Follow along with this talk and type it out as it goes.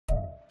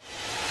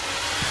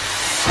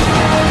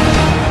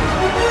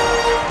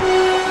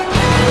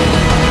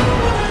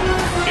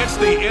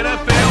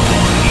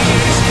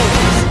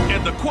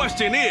And the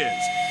question is,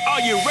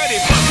 are you ready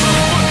for some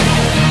football?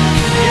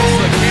 It's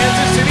the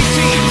Kansas City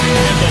Chiefs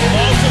and the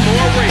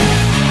Baltimore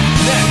Ravens.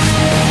 Next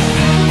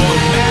on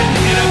Madden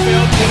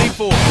NFL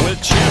 24. With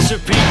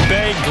Chesapeake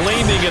Bay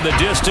gleaming in the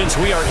distance,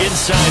 we are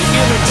inside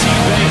M&T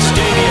Bank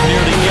Stadium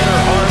near the Inner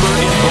Harbor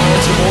in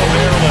Baltimore,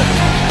 Maryland.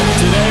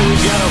 Today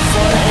we've got a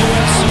fun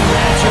AFC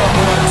matchup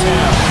on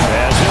tap,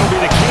 as it'll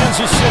be the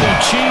Kansas City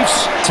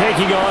Chiefs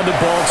taking on the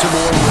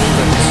Baltimore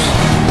Ravens.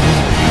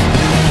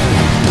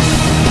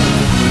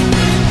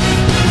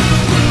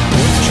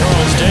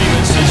 Charles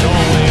Davis, as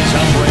always,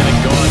 I'm Brandon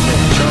Gaudin.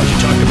 Charles, you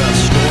talked about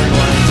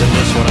storylines in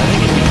this one. I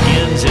think it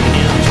begins and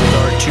ends with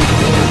our two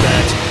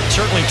quarterbacks.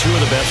 Certainly two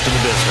of the best in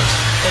the business.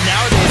 And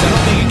nowadays, I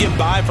don't think you get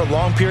by for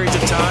long periods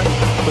of time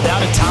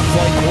without a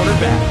top-flight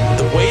quarterback.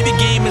 The way the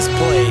game is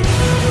played,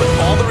 with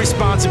all the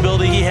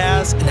responsibility he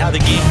has and how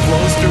the game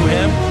flows through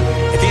him,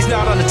 if he's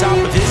not on the top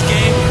of his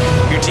game,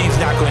 your team's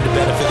not going to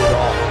benefit at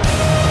all.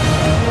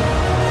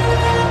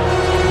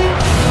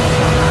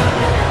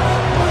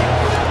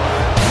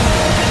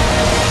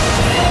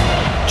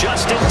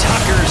 Justin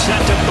Tucker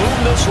set to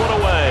boom this one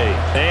away.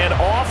 And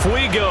off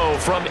we go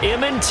from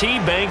M&T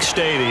Bank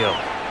Stadium.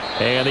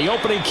 And the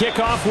opening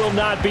kickoff will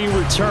not be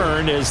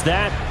returned, as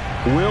that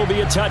will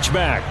be a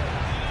touchback.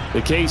 The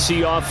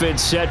KC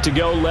offense set to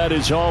go, led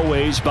as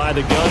always by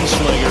the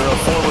gunslinger, a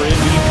former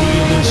MVP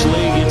in this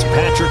league. It's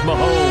Patrick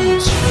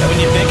Mahomes. And when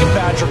you think of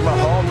Patrick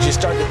Mahomes, you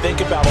start to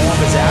think about all of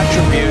his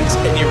attributes,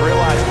 and you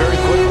realize very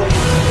quickly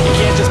you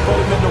can't just put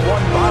him into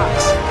one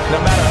box. No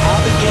matter how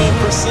the game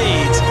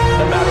proceeds,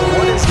 no matter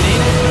what is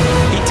needed,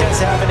 he tends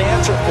to have an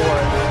answer for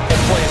it and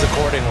plays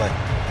accordingly.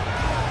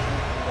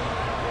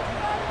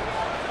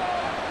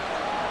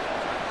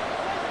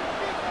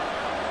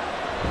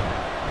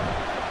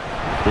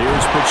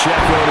 Here's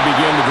Pacheco to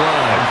begin the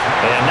drive.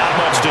 And not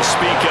much to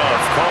speak of.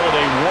 Call it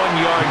a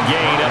 1-yard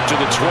gain up to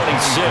the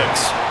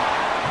 26.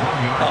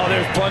 Oh,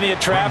 there's plenty of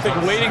traffic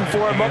waiting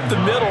for him up the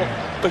middle.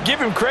 But give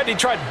him credit, he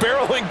tried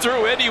barreling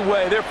through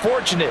anyway. They're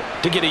fortunate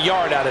to get a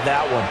yard out of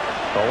that one.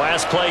 The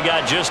last play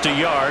got just a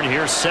yard.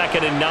 Here's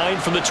 2nd and 9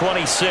 from the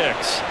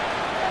 26.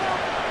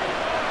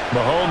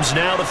 Mahomes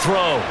now to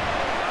throw.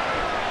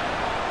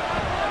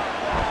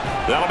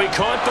 That'll be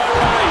caught by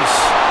Rice.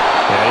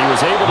 And he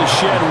was able to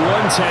shed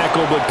one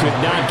tackle, but could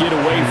not get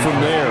away from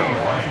there.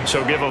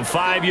 So give him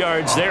 5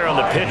 yards there on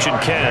the pitch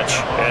and catch.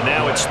 And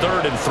now it's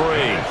 3rd and 3.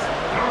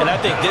 And I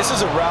think this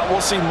is a route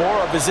we'll see more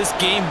of as this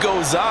game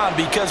goes on,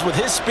 because with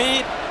his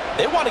speed,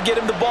 they want to get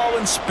him the ball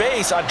in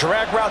space on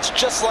drag routes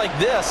just like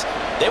this.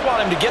 They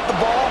want him to get the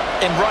ball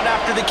and run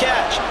after the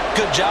catch.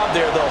 Good job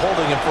there, though,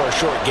 holding him for a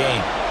short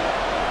gain.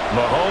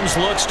 Mahomes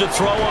looks to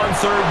throw on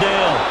 3rd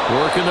down.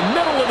 Work in the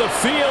middle of the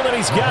field, and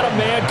he's got a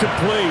man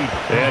complete.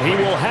 And he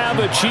will have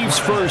a Chiefs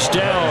first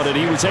down, and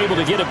he was able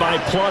to get it by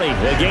plenty.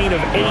 A gain of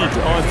 8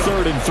 on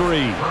 3rd and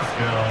 3.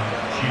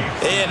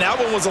 And that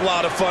one was a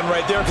lot of fun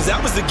right there, because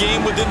that was the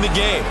game within the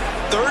game.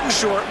 3rd and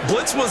short,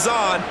 blitz was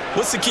on.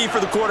 What's the key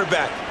for the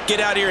quarterback? Get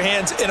out of your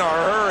hands in a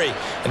hurry.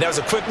 And that was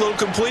a quick little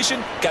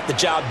completion. Got the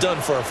job done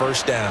for a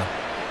first down.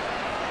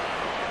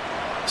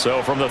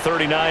 So from the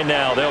 39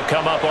 now, they'll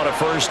come up on a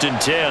 1st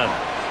and 10.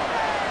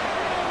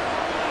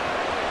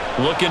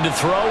 Looking to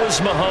throw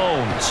is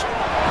Mahomes.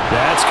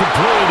 That's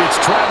complete. It's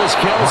Travis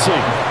Kelce.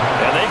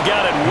 And they've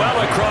got it well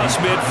across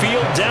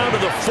midfield down to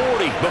the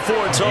 40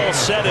 before it's all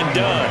said and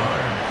done.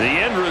 The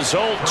end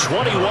result,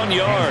 21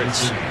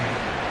 yards.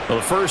 Well,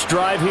 the first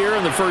drive here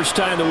and the first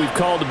time that we've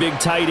called the big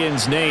tight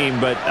end's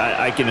name, but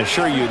I can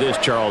assure you this,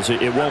 Charles,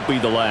 it won't be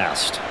the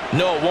last.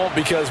 No, it won't,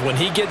 because when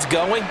he gets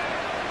going,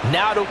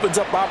 now it opens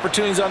up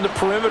opportunities on the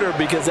perimeter,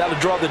 because that'll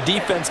draw the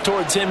defense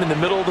towards him in the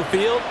middle of the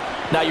field.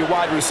 Now your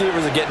wide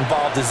receivers are getting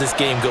involved as this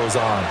game goes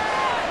on.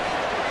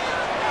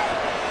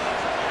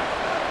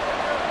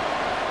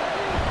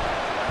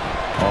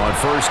 On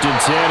 1st and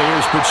 10,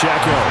 here's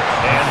Pacheco.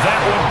 And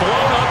that one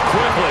blown up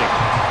quickly,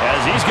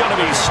 as he's going to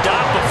be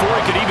stopped before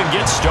he could even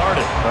get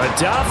started.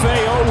 Odafe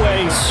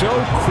Oweh so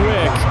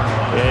quick,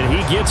 and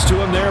he gets to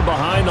him there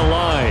behind the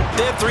line.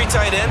 They have 3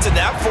 tight ends in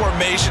that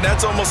formation.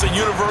 That's almost a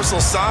universal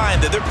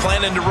sign that they're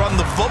planning to run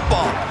the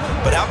football.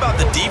 But how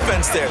about the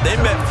defense there? They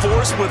met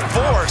force with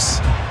force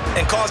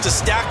and caused a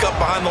stack up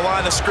behind the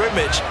line of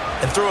scrimmage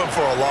and threw him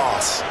for a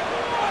loss.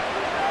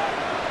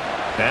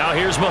 Now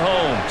here's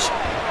Mahomes.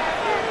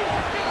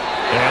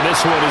 And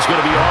this one is going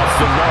to be off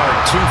the mark,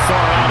 too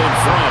far out in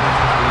front.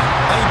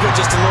 I think you put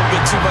just a little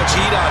bit too much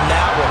heat on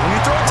that one. When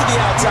you throw it to the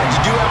outside, you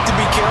do have to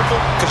be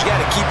careful, because you got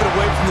to keep it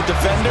away from the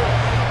defender.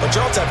 But you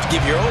also have to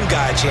give your own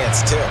guy a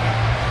chance, too.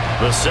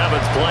 The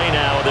 7th play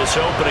now of this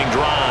opening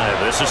drive.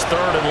 This is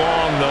 3rd and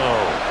long,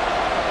 though.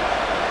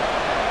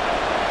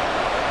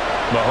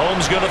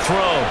 Mahomes going to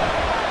throw.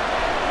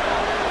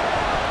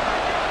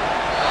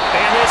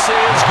 And this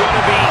is going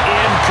to be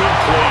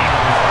incomplete.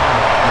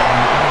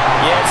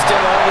 Yeah, it's still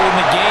early in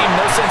the game.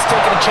 No sense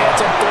taking a chance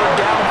on 3rd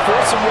down,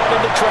 forcing one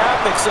into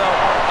traffic. So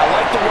I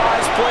like the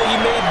wise play he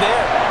made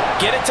there.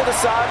 Get it to the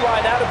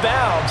sideline out of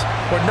bounds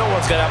where no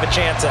one's going to have a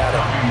chance at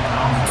it.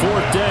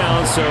 4th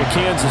down, so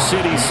Kansas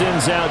City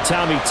sends out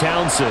Tommy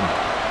Townsend.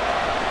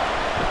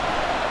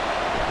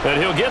 And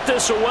he'll get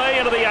this away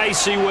into the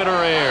icy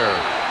winter air.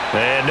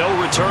 And no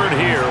return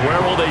here.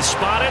 Where will they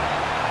spot it?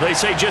 They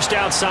say just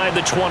outside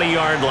the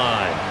 20-yard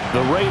line.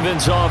 The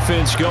Ravens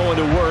offense going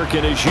to work,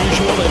 and as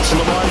usual, it's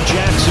Lamar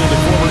Jackson, the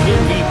former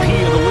MVP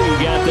of the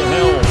league, at the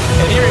helm.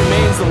 And he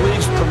remains the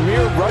league's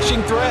premier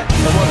rushing threat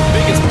and one of the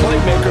biggest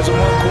playmakers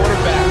among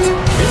quarterbacks.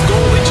 His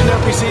goal each and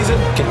every season,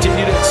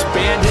 continue to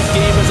expand his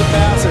game as a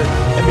passer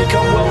and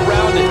become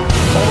well-rounded.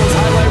 All those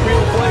highlight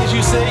reel plays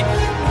you see,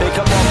 they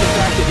come off the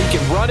fact that he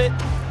can run it,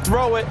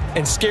 throw it,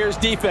 and scares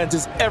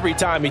defenses every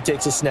time he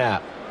takes a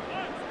snap.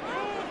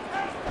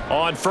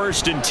 On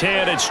 1st and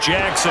 10, it's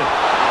Jackson.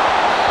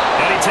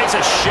 And he takes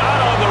a shot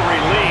on the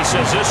release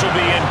as this will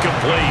be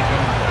incomplete.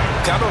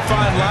 Kind of a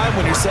fine line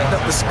when you're setting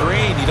up the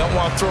screen. You don't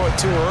want to throw it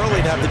too early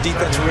and have the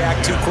defense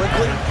react too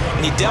quickly.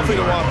 And you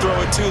definitely don't want to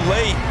throw it too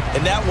late.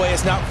 And that way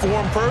it's not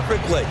formed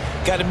perfectly.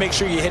 Got to make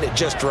sure you hit it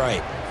just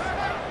right.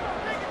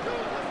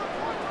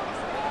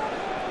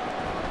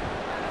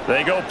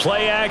 They go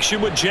play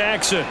action with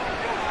Jackson.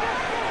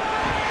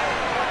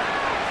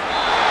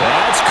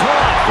 That's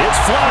caught. It's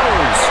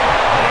Flowers.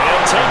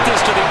 And take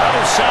this to the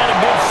other side of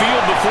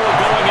midfield before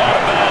going out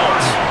of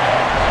bounds.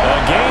 A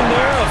gain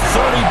there of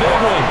 30 big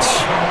ones.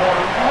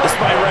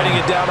 Despite writing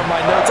it down on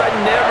my notes, I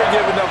never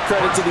give enough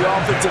credit to the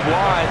offensive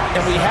line,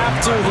 and we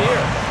have to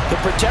here. The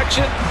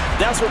protection,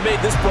 that's what made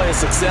this play a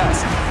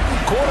success.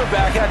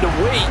 Quarterback had to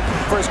wait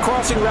for his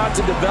crossing route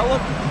to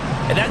develop,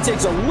 and that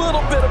takes a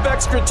little bit of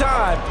extra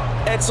time.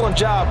 Excellent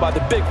job by the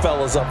big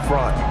fellas up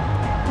front.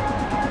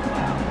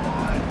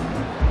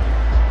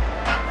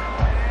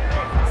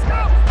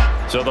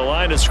 So the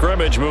line of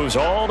scrimmage moves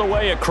all the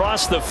way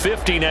across the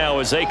 50 now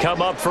as they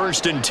come up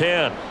 1st and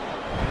 10.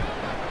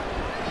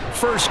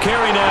 First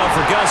carry now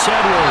for Gus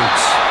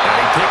Edwards. And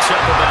he picks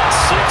up about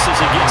 6 as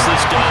he gets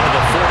this down to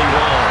the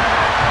 41.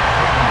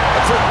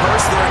 A quick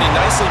burst there, and he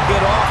nicely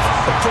bit off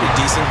a pretty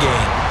decent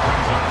gain.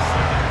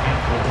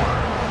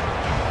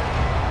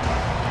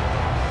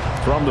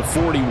 From the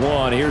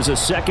 41, here's a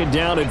 2nd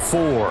down and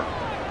 4.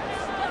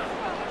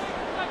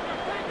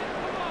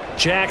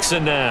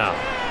 Jackson now.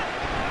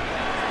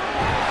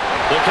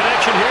 The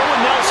connection here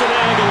with Nelson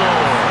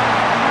Aguilar.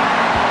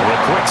 A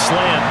quick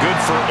slant, good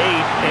for 8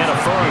 and a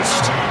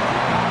first.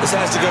 This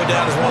has to go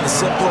down as one of the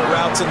simpler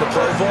routes in the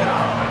playbook,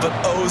 but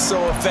oh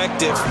so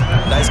effective.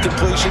 Nice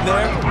completion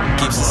there.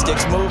 Keeps the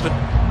sticks moving.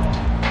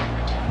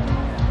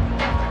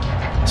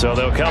 So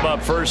they'll come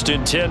up 1st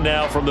and 10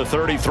 now from the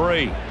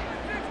 33.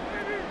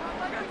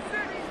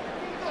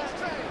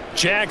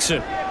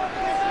 Jackson.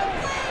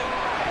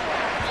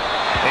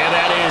 And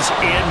that is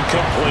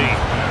incomplete.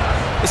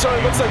 It sort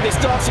of looks like they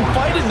still have some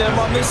fight in them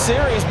on this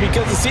series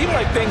because it seemed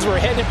like things were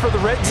headed for the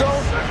red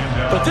zone.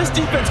 But this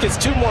defense gets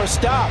 2 more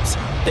stops.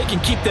 They can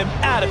keep them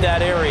out of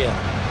that area.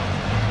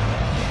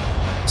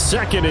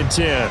 2nd and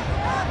 10.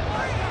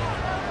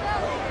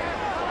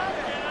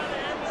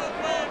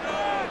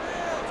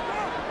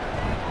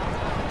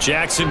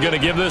 Jackson going to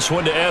give this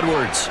one to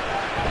Edwards.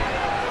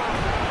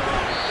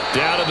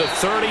 Down to the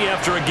 30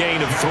 after a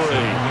gain of 3.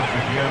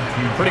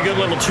 Pretty good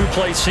little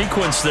 2-play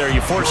sequence there.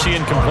 You force the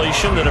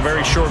incompletion, then a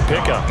very short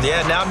pickup.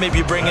 Yeah, now maybe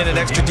you bring in an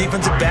extra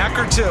defensive back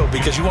or 2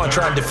 because you want to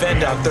try and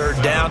defend on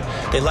 3rd down.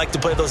 They like to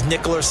play those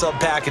nickel or sub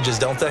packages,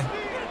 don't they?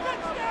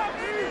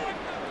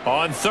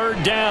 On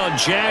 3rd down,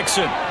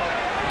 Jackson.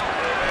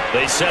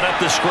 They set up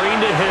the screen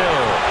to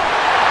Hill.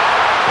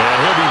 And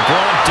he'll be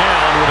brought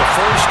down with a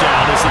 1st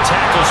down as the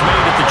tackle's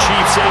made at the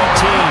Chiefs' 18.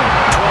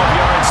 12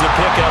 yards to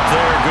pick up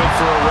there, good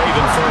for a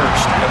Raven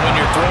first. And when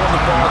you're throwing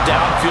the ball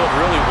downfield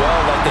really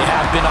well like they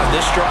have been on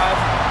this drive,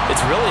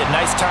 it's really a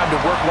nice time to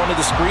work one of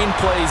the screen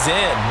plays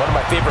in. One of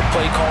my favorite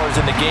play callers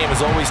in the game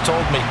has always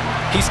told me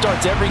he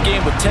starts every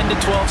game with 10 to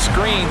 12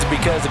 screens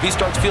because if he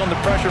starts feeling the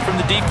pressure from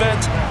the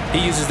defense,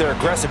 he uses their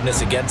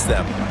aggressiveness against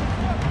them.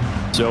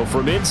 So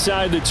from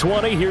inside the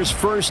 20, here's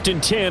 1st and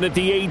 10 at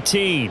the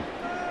 18.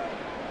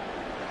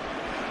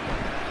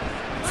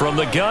 From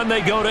the gun,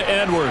 they go to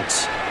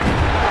Edwards.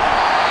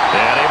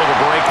 And able to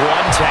break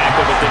 1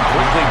 tackle, but then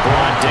quickly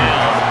brought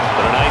down.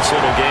 But a nice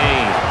little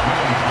gain.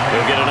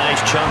 He'll get a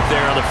nice chunk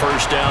there on the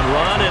 1st down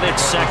run, and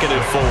it's 2nd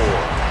and 4.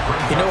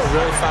 You know what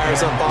really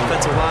fires up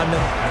offensive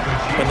linemen?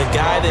 When the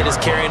guy that is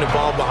carrying the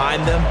ball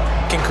behind them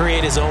can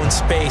create his own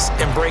space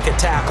and break a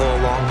tackle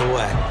along the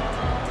way.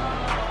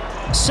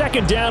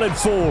 2nd down and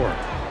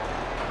 4.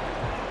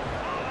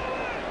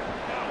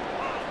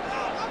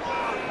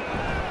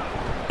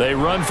 They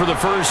run for the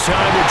first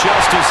time with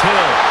Justice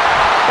Hill.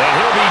 And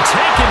he'll be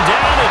taken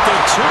down at the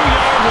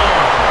 2-yard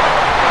line.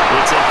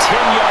 It's a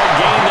 10-yard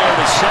gain there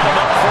to set him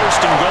up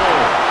 1st and goal.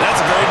 That's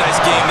a very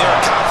nice game there.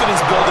 A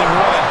confidence-building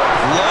run.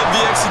 Love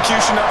the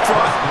execution up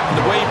front.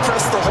 And the way he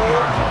pressed the hole,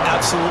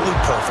 absolutely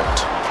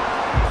perfect.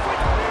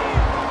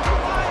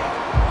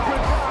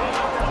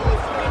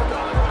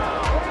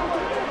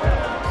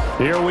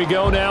 Here we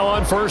go now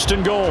on 1st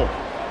and goal.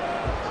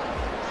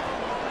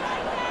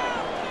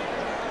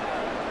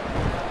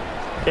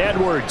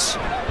 Edwards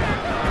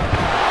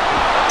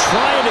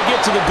trying to get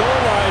to the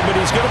goal line, but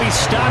he's going to be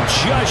stopped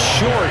just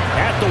short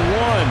at the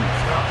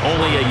 1.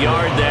 Only a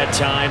yard that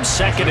time,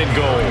 2nd and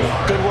goal.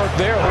 Good work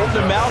there, holding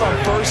them out on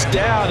 1st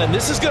down, and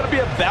this is going to be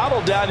a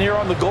battle down here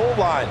on the goal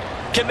line.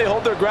 Can they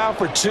hold their ground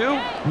for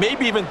 2,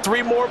 maybe even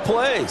 3 more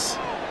plays?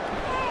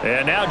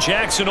 And now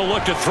Jackson will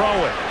look to throw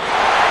it.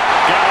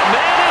 Got a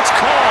man, it's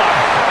caught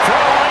for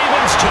a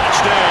Ravens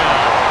touchdown.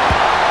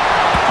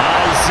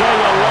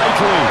 Isaiah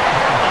Likely,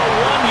 a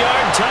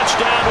 1-yard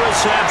touchdown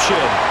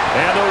reception.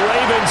 And the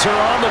Ravens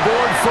are on the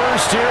board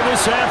first here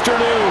this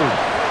afternoon.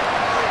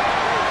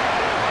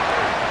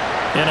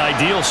 An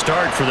ideal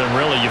start for them,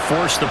 really. You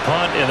force the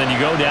punt, and then you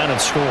go down and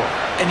score.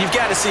 And you've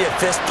got to see a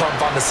fist pump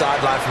on the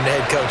sideline from the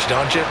head coach,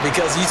 don't you?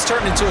 Because he's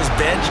turned into his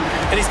bench,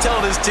 and he's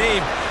telling his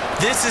team,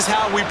 this is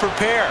how we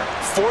prepare.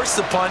 Force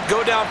the punt,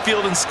 go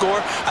downfield and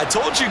score. I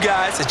told you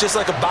guys, it's just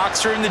like a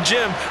boxer in the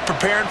gym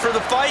preparing for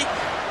the fight.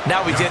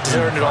 Now we get to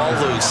turn it all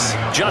loose.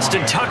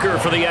 Justin Tucker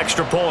for the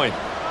extra point.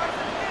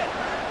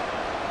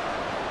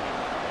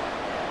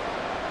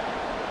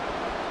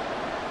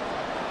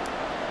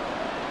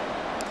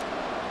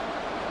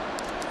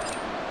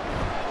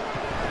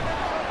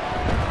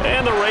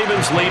 And the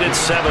Ravens lead at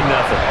 7-0.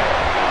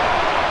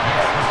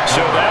 So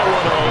that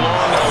one a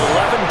long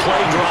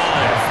 11-play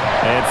drive.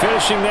 And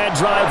finishing that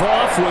drive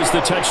off was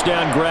the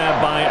touchdown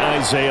grab by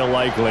Isaiah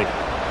Likely.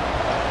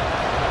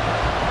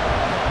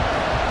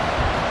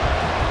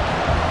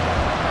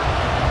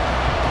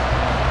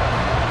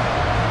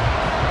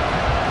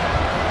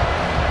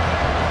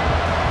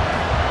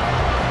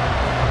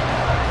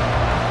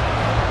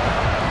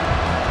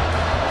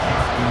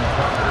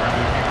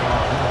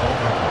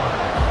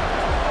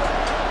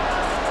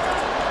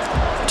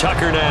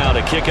 Tucker now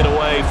to kick it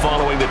away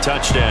following the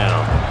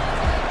touchdown.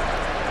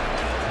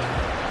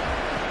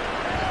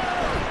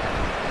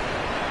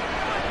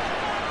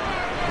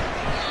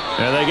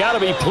 And they got to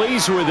be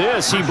pleased with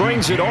this. He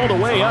brings it all the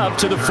way up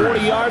to the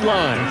 40-yard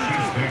line.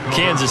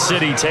 Kansas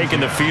City taking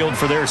the field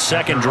for their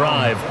 2nd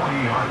drive.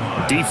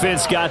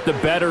 Defense got the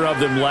better of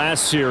them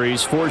last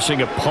series,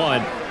 forcing a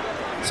punt.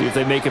 See if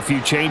they make a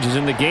few changes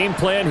in the game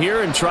plan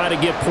here and try to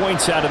get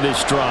points out of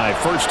this drive.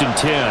 1st and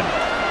 10.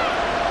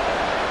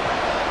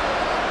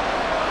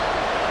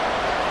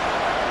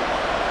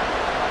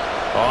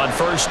 On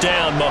 1st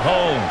down,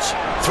 Mahomes.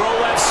 Throw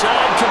left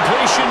side,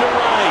 completion to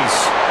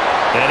Rice.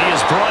 And he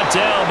is brought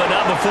down, but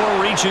not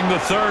before reaching the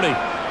 30.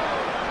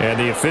 And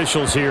the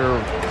officials here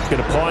are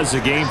going to pause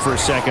the game for a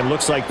second.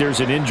 Looks like there's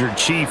an injured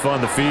Chief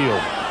on the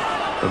field.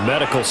 The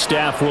medical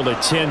staff will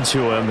attend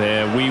to him,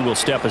 and we will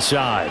step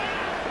aside.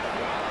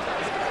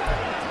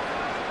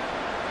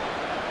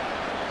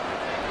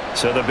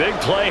 So the big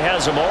play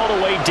has him all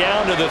the way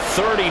down to the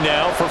 30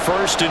 now for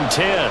 1st and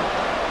 10.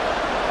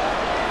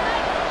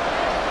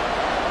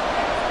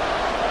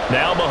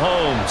 Now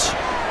Mahomes.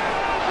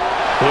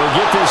 He'll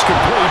get this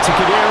complete to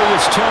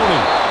Kadarius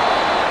Toney.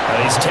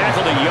 And he's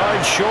tackled a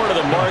yard short of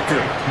the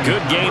marker.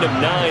 Good gain of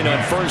 9 on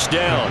 1st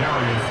down.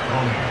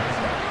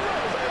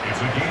 It's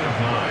a gain of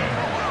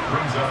 9.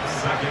 Brings up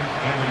 2nd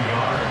and a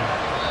yard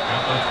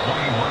at the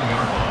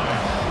 21-yard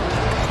line.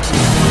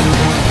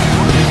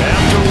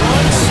 After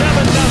one,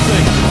 7-0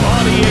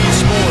 on EA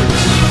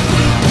Sports.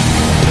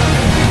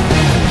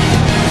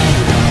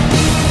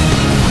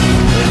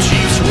 The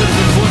Chiefs with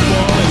the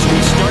football as we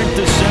start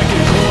the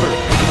 2nd quarter,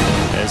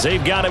 as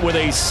they've got it with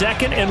a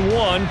 2nd and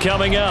 1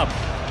 coming up.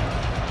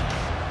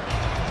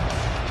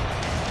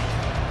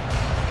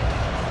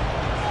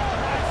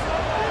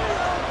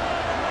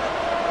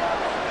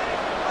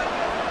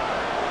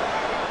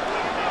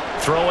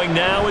 Throwing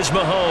now is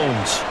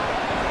Mahomes.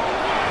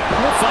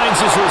 Finds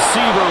his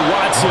receiver,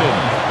 Watson.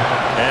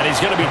 And he's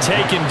going to be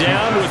taken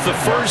down with the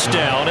 1st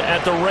down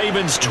at the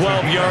Ravens'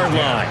 12-yard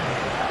line.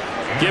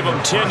 Give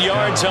him 10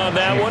 yards on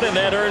that one, and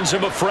that earns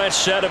him a fresh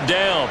set of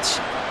downs.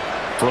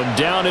 From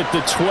down at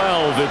the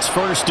 12, it's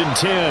 1st and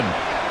 10.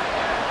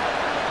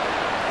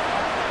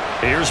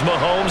 Here's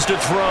Mahomes to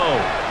throw.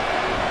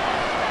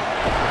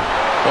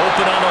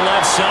 Open on the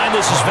left side.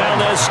 This is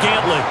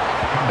Valdez-Scantling.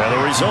 And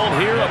the result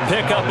here, a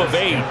pickup of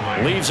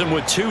 8. Leaves him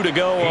with 2 to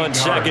go on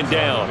 2nd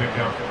down.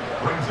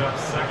 Brings up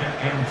 2nd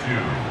and 2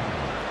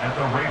 at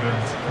the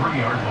Ravens'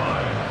 3-yard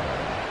line.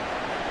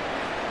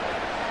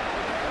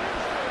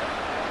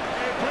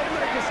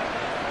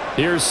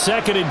 Here's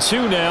 2nd and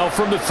 2 now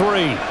from the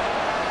 3.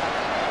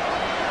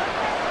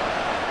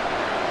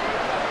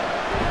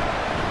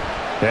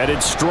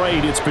 Headed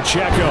straight, it's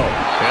Pacheco.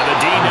 And the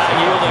D not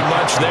yielding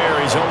much there.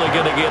 He's only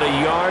going to get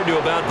a yard to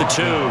about the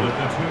 2.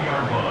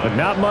 But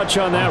not much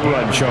on that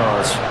run,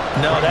 Charles.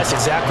 No, that's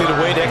exactly the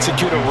way to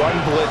execute a run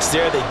blitz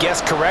there. They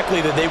guessed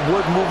correctly that they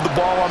would move the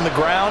ball on the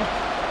ground,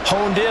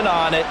 honed in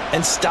on it,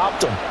 and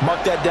stopped them.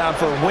 Mark that down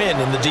for a win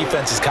in the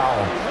defense's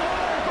column.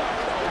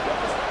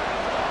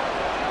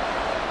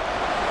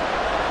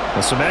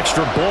 And some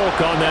extra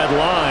bulk on that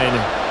line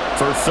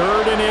for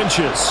 3rd and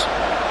inches.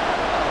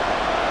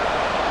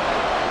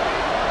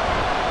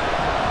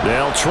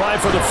 They'll try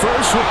for the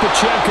first with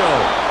Pacheco.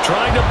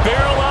 Trying to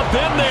barrel up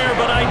in there,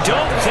 but I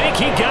don't think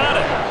he got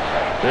it.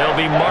 They'll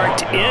be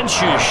marked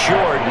inches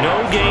short. No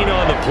gain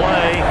on the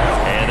play,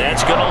 and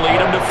that's going to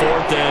lead them to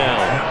 4th down.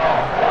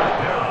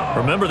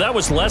 Remember, that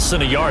was less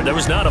than a yard. That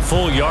was not a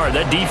full yard.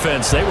 That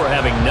defense, they were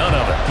having none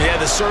of it. Yeah,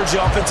 the surge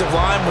the offensive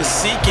line was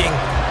seeking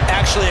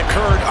actually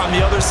occurred on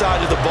the other side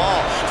of the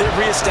ball. They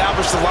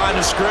reestablished the line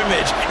of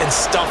scrimmage and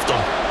stuffed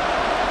them.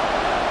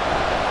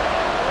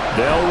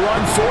 They'll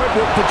run for it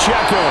with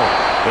Pacheco.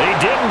 He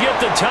didn't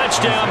get the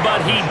touchdown, but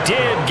he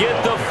did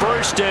get the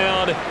first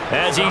down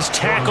as he's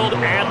tackled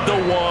at the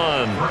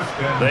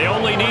 1. They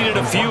only needed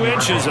a few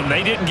inches, and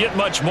they didn't get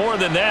much more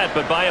than that,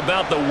 but by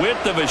about the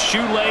width of a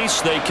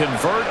shoelace, they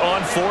convert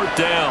on 4th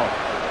down.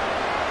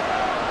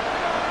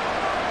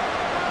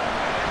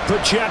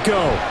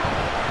 Pacheco.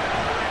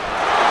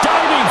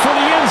 Diving for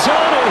the end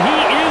zone, and he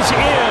is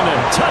in.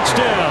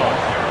 Touchdown.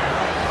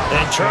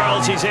 And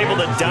Charles, he's able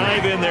to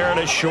dive in there in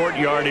a short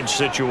yardage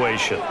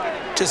situation.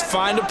 Just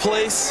find a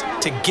place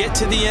to get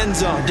to the end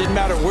zone. Didn't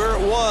matter where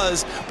it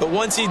was, but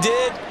once he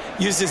did,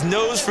 used his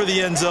nose for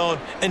the end zone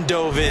and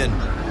dove in.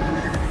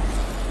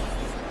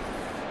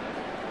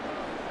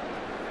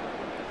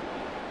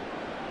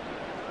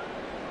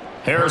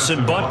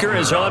 Harrison Butker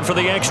is on for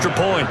the extra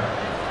point.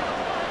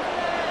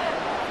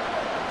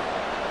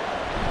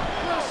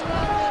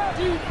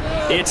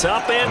 It's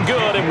up and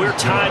good, and we're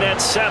tied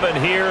at 7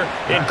 here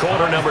in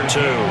quarter number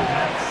 2.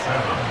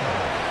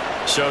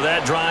 So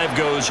that drive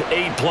goes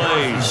 8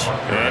 plays,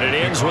 and it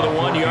ends with a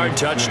 1-yard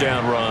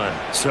touchdown run.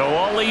 So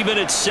all even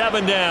at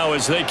 7 now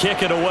as they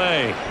kick it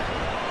away.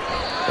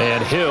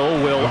 And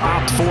Hill will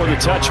opt for the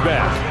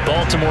touchback.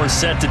 Baltimore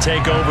set to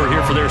take over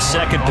here for their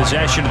second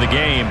possession of the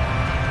game.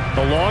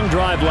 A long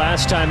drive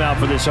last time out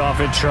for this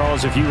offense,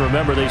 Charles. If you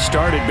remember, they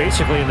started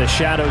basically in the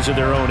shadows of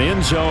their own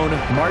end zone,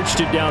 marched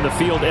it down the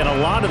field, and a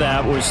lot of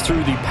that was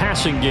through the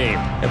passing game.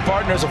 And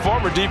partner, as a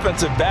former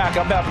defensive back,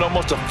 I'm having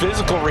almost a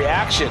physical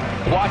reaction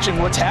watching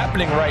what's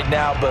happening right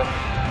now. But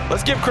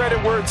let's give credit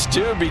where it's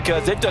due,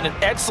 because they've done an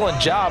excellent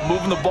job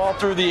moving the ball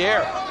through the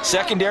air.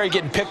 Secondary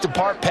getting picked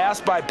apart pass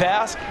by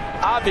pass.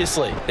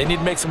 Obviously, they need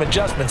to make some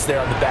adjustments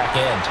there on the back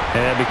end.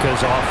 And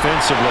because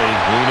offensively,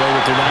 we know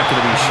that they're not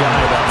going to be shy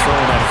about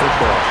throwing that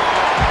football.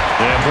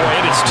 And boy,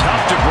 it's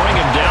tough to bring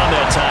him down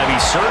that time. He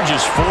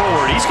surges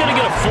forward. He's going to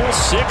get a full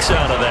 6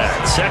 out of that.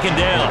 Second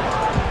down.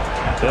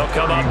 They'll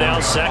come up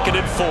now 2nd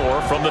and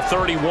 4 from the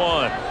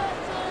 31.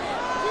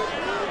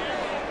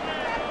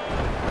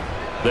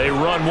 They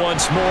run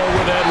once more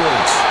with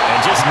Edwards. And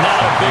just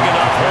not a big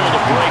enough hole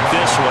to break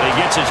this one. He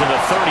gets it to the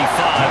 35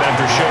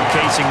 after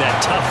showcasing that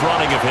tough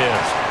running of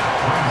his.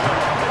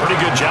 Pretty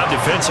good job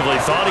defensively.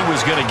 Thought he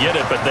was going to get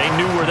it, but they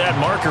knew where that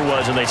marker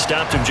was, and they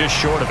stopped him just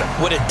short of it.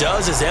 What it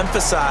does is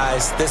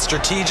emphasize that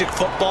strategic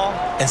football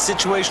and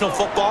situational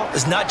football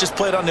is not just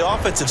played on the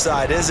offensive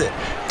side, is it?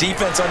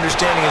 Defense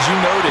understanding, as you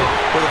noted,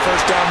 where the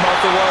first down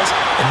marker was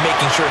and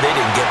making sure they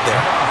didn't get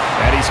there.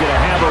 And he's going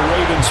to have a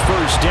Ravens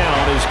first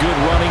down as good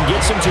running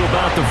gets him to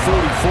about the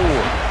 44.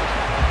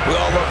 We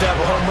all love to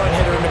have a home run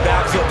hitter in the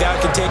backfield. Guy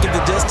can take it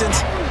the distance.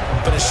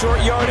 But in short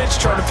yardage,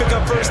 trying to pick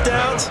up first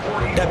downs,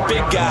 that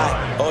big guy,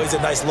 always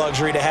a nice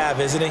luxury to have,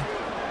 isn't he?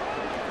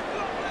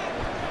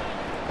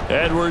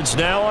 Edwards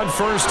now on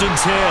 1st and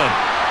 10.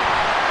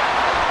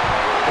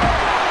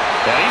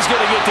 And he's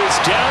going to get this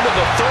down to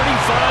the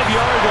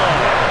 35-yard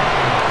line.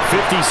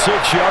 56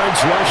 yards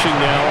rushing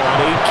now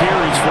on 8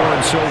 carries for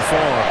him so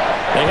far.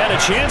 They had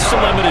a chance to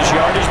limit his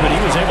yardage, but he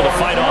was able to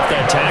fight off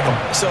that tackle.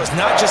 So it's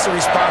not just the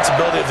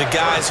responsibility of the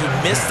guys who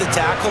missed the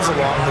tackles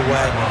along the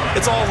way.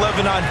 It's all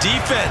 11 on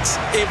defense,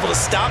 able to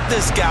stop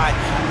this guy,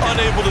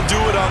 unable to do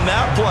it on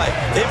that play.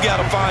 They've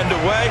got to find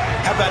a way.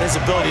 How about his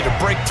ability to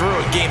break through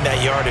and gain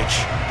that yardage?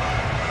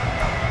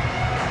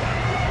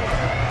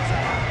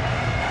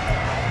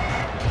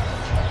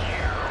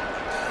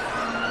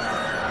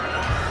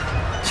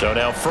 So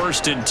now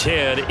 1st and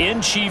 10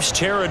 in Chiefs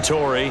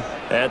territory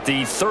at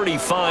the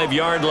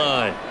 35-yard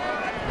line.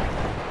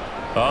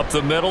 Up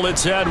the middle,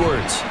 it's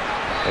Edwards.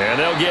 And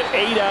they'll get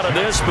 8 out of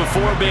this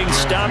before being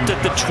stopped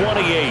at the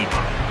 28.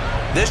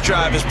 This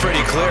drive is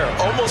pretty clear.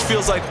 Almost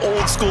feels like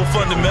old school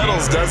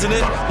fundamentals, doesn't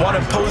it? Want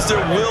to impose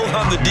their will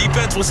on the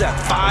defense. Was that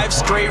 5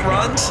 straight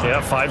runs?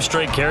 Yeah, 5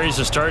 straight carries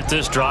to start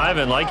this drive.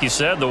 And like you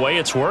said, the way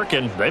it's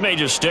working, they may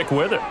just stick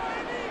with it.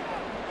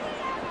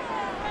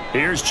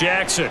 Here's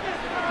Jackson.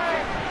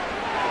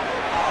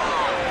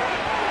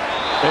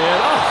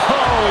 And,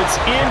 oh, it's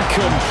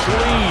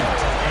incomplete.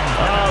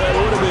 Oh, that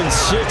would have been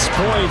 6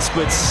 points,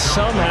 but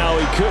somehow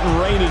he couldn't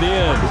rein it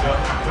in.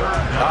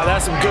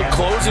 That's some good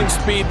closing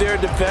speed there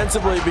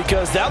defensively,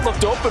 because that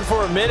looked open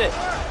for a minute.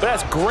 But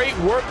that's great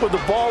work with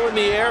the ball in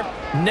the air.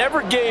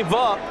 Never gave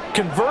up,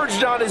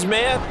 converged on his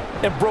man,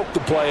 and broke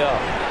the play up.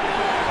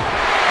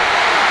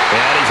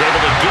 And he's able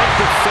to get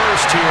the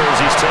first here as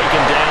he's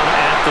taken down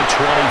at the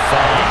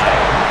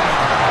 25.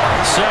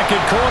 Second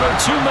quarter,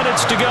 2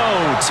 minutes to go.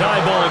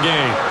 Tie ball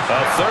game.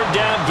 A 3rd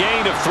down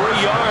gain of 3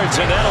 yards,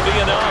 and that'll be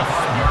enough.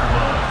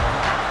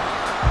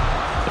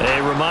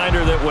 A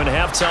reminder that when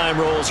halftime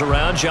rolls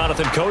around,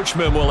 Jonathan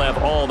Coachman will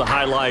have all the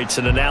highlights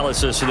and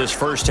analysis of this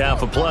first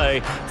half of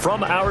play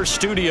from our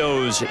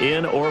studios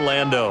in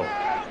Orlando.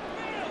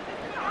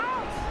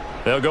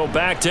 They'll go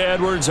back to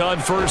Edwards on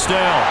 1st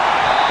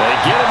down. They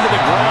get him to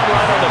the ground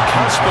right on the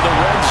cusp of the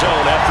red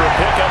zone after a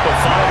pickup of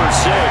 5 or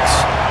 6.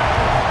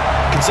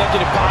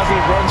 Consecutive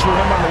positive runs for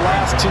him on the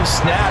last 2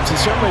 snaps. He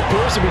certainly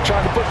appears to be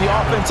trying to put the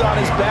offense on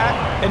his back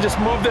and just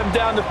move them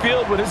down the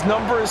field when his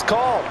number is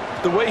called.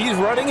 The way he's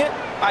running it,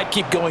 I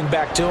keep going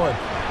back to him.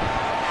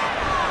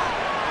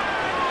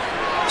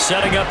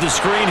 Setting up the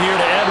screen here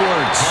to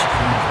Edwards.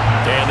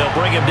 And they'll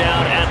bring him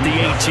down at the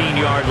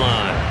 18-yard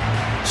line.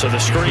 So the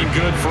screen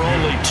good for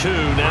only 2.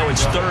 Now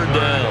it's 3rd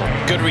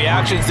down. Good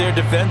reactions there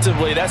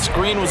defensively. That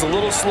screen was a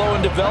little slow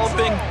in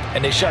developing,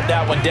 and they shut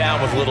that one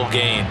down with little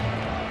gain.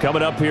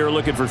 Coming up here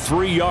looking for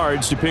 3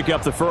 yards to pick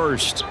up the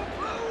first.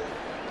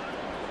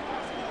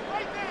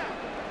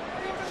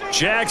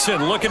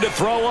 Jackson looking to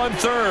throw on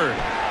 3rd.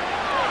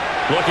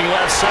 Looking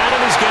left side,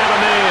 and he's got a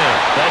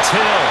man. That's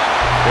Hill.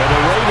 And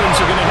the Ravens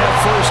are going to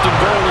have 1st and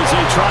goal as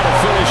they try to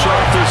finish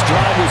off this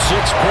drive with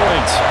 6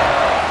 points.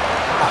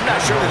 I'm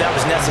not sure that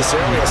was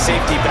necessarily a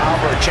safety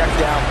valve or a check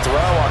down throw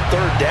on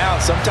 3rd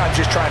down. Sometimes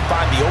just try and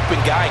find the open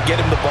guy and get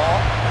him the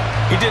ball.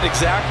 He did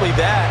exactly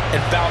that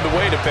and found a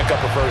way to pick up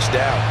a 1st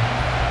down.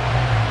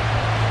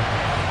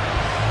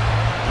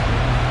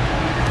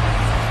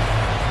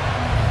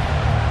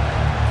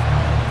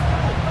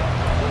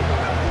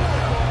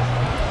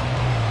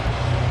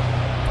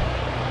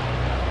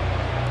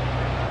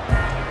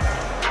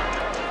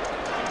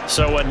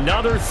 So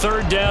another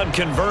 3rd down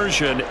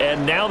conversion,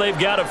 and now they've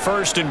got a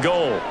 1st and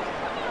goal.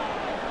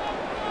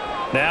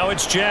 Now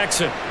it's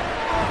Jackson. And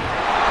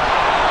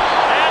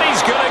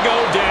he's going to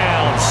go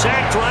down.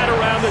 Sacked right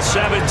around the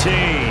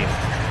 17.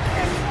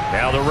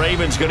 Now the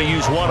Ravens going to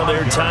use one of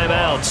their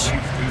timeouts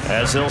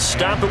as they'll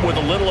stop it with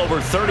a little over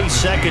 30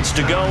 seconds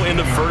to go in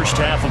the first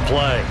half of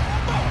play.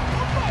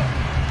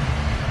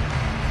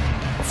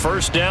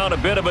 1st down, a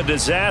bit of a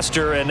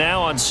disaster, and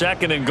now on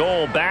 2nd and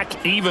goal,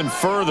 back even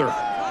further.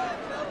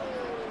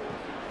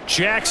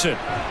 Jackson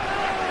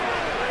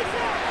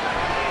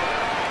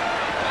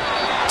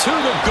to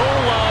the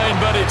goal line,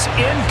 but it's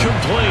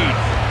incomplete.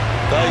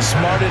 Well, he's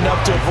smart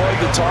enough to avoid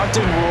the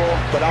taunting rule,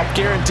 but I'll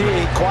guarantee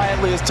he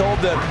quietly has told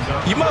them,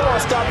 you might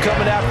want to stop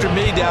coming after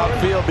me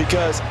downfield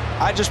because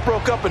I just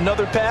broke up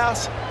another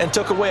pass and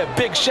took away a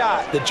big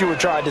shot that you were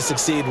trying to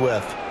succeed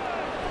with.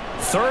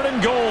 3rd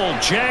and goal,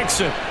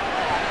 Jackson.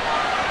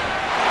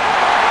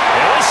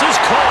 And this is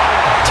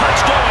caught.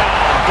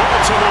 Touchdown,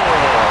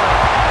 Baltimore.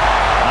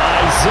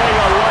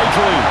 Isaiah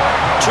Likely.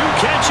 2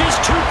 catches,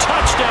 2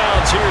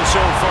 touchdowns here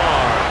so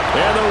far.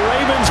 And the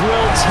Ravens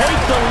will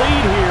take the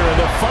lead here in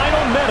the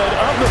final minute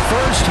of the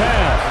first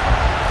half.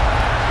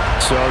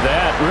 So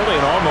that really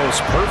an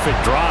almost perfect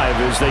drive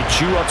as they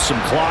chew up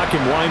some clock and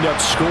wind up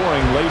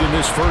scoring late in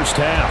this first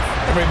half.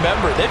 And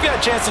remember, they've got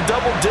a chance to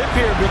double dip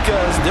here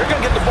because they're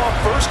going to get the ball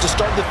first to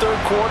start the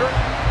 3rd quarter.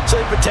 So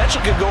they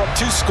potentially could go up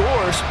 2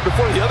 scores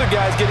before the other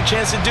guys get a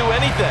chance to do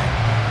anything.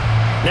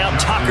 Now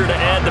Tucker to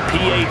add the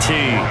PAT.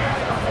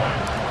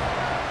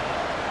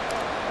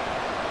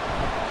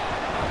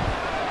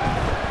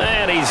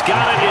 And he's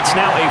got it. It's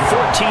now a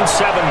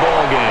 14-7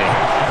 ball game.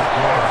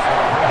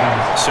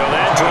 So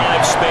that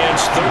drive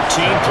spans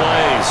 13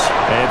 plays.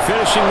 And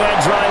finishing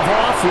that drive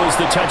off was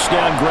the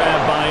touchdown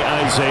grab by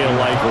Isaiah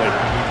Likely.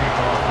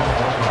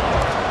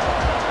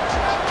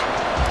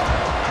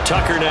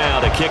 Tucker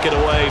now to kick it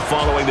away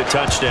following the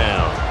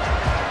touchdown.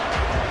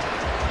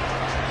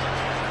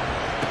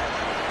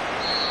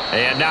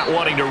 And not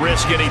wanting to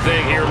risk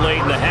anything here late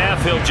in the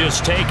half, he'll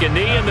just take a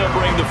knee and they'll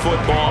bring the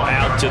football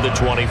out to the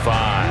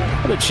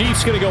 25. The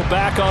Chiefs going to go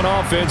back on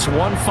offense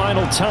one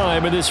final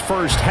time in this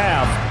first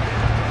half.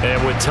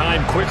 And with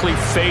time quickly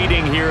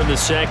fading here in the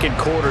 2nd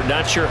quarter,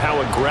 not sure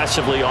how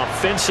aggressively,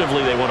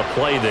 offensively they want to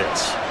play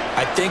this.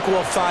 I think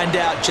we'll find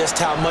out just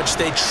how much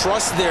they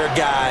trust their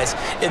guys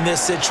in this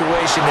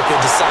situation if they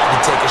decide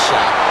to take a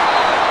shot.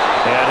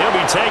 And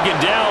he'll be taken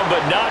down,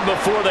 but not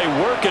before they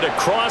work it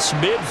across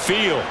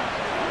midfield.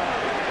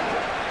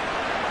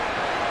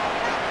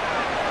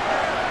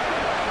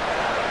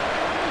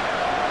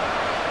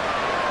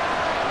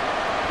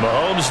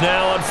 Mahomes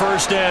now on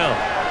 1st down.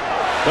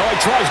 Oh, he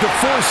tries to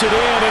force it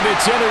in, and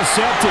it's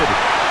intercepted.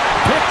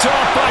 Picked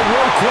off by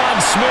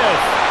Roquan Smith.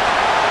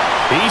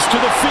 He's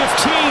to the 15.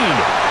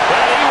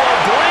 And he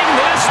will bring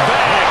this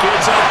back.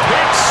 It's a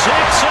pick 6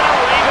 and a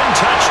Raven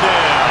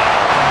touchdown.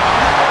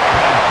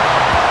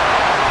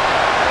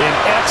 An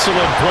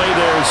excellent play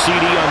there,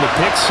 CD, on the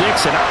pick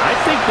 6. And I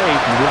think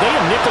were they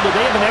a nickel? Did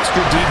they have an extra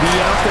DB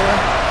out there?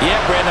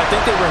 Yeah, Brandon, I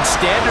think they were in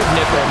standard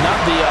nickel,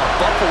 not the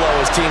Buffalo,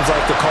 as teams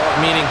like to call it,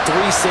 meaning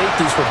 3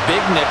 safeties for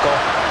big nickel.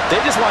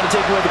 They just wanted to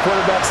take away the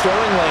quarterback's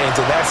throwing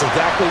lanes, and that's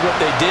exactly what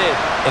they did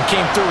and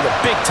came through with a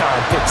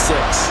big-time pick 6.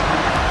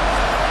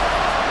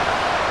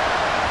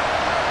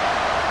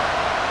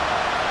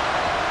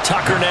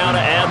 Tucker now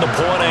to add the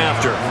point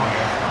after.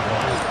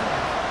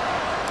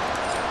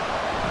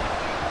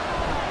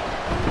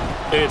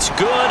 It's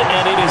good,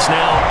 and it is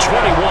now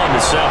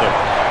 21-7.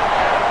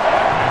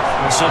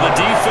 So the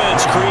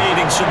defense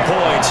creating some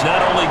points,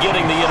 not only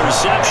getting the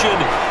interception,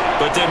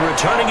 but then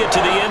returning it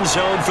to the end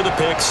zone for the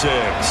pick 6.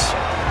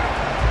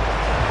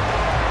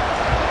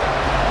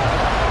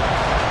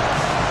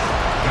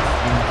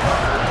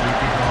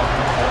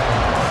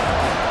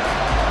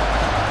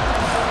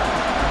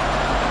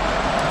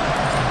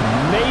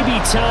 maybe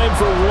time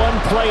for one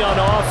play on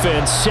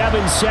offense.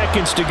 7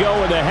 seconds to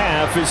go in the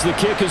half as the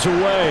kick is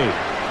away.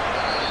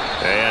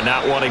 And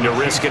not wanting to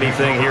risk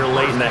anything here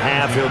late in the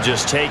half, he'll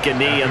just take a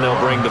knee and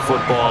they'll bring the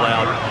football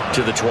out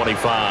to the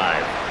 25.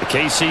 The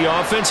KC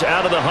offense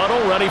out of the huddle,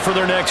 ready for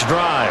their next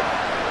drive.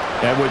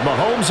 And with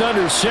Mahomes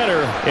under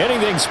center,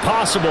 anything's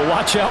possible.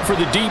 Watch out for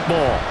the deep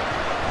ball.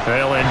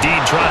 They'll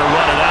indeed try to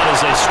run it out as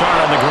they start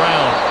on the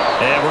ground.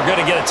 And we're going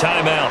to get a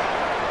timeout.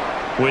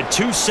 With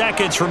 2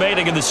 seconds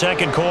remaining in the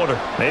second quarter.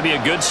 Maybe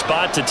a good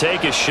spot to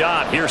take a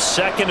shot. Here's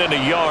 2nd and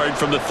a yard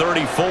from the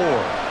 34.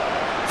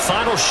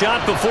 Final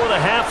shot before the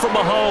half from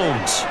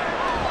Mahomes.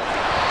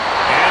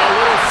 And a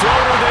little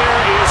floater there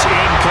is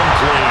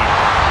incomplete.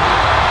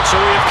 So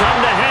we have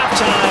come to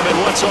halftime in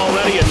what's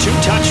already a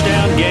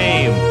 2-touchdown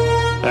game.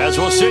 As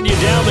we'll send you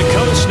down the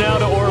coast now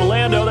to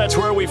Orlando, that's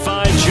where we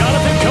find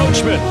Jonathan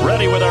Coachman,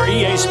 ready with our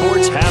EA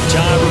Sports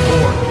Halftime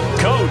Report.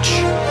 Coach.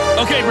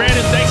 Okay,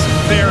 Brandon, thanks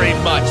very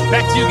much.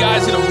 Back to you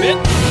guys in a bit.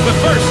 But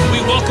first,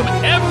 we welcome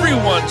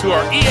everyone to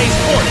our EA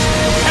Sports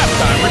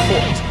Halftime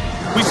Report.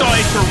 We saw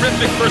a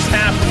terrific first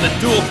half from the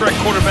dual-threat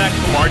quarterback,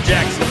 Lamar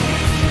Jackson.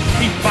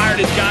 He fired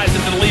his guys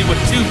into the lead with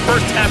 2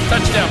 first-half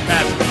touchdown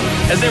passes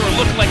as they were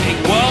looking like a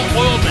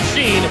well-oiled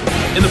machine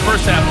in the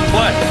first half of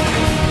play.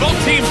 Both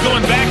teams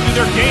going back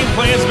through their game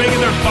plans,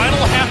 making their final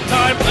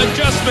halftime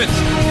adjustments.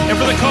 And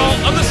for the call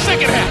of the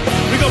second half,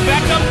 we go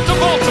back up to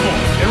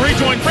Baltimore and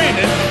rejoin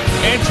Brandon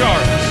and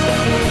Charles.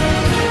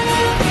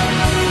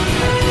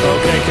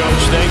 Okay,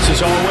 Coach, thanks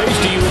as always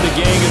to you and the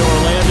gang in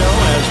Orlando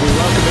as we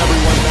welcome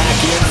everyone back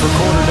in for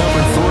quarter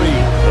number 3.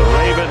 The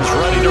Ravens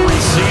ready to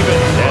receive it,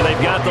 and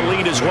they've got the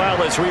lead as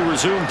well as we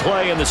resume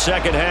play in the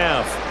second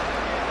half.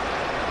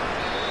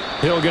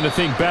 Hill going to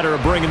think better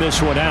of bringing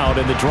this one out,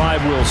 and the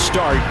drive will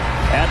start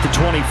at the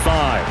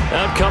 25.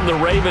 Out come the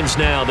Ravens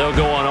now. They'll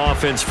go on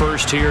offense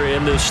first here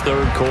in this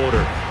third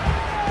quarter.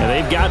 And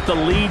they've got the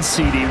lead,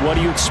 CD. What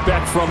do you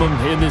expect from them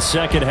in this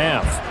second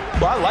half?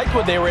 Well, I like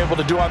what they were able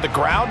to do on the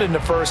ground in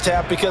the first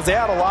half because they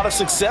had a lot of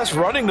success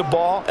running the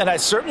ball, and I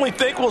certainly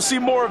think we'll see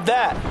more of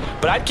that.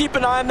 But I'd keep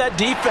an eye on that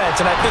defense,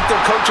 and I think their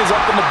coaches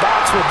up in the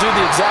box will do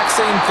the exact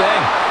same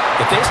thing.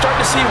 If they start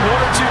to see 1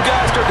 or 2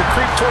 guys start to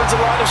creep towards the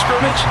line of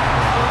scrimmage,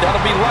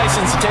 that'll be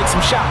licensed to take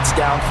some shots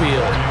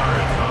downfield.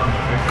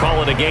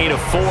 Call it a gain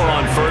of 4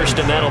 on first,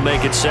 and that'll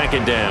make it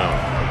second down.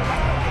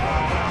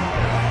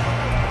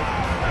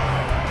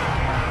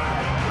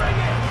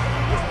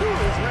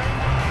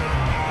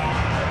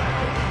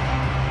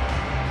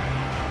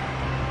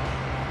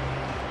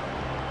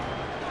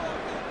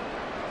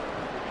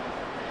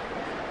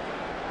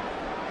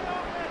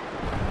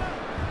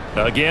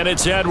 Again,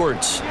 it's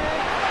Edwards.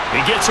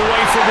 He gets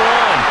away from 1.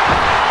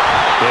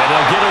 And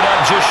they'll get it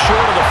up just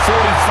short of the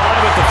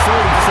 45 at the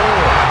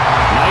 44.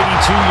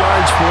 92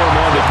 yards for him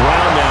on the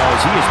ground now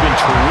as he has been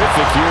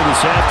terrific here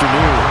this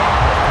afternoon.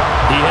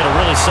 He had a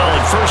really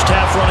solid first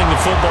half running the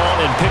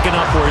football and picking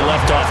up where he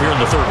left off here in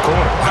the third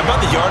quarter. How about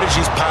the yardage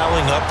he's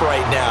piling up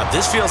right now?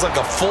 This feels like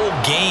a full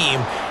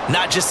game,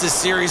 not just this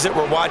series that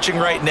we're watching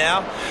right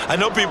now. I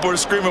know people are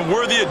screaming,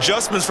 where are the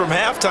adjustments from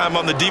halftime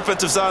on the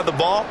defensive side of the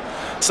ball?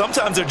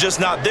 Sometimes they're just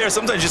not there.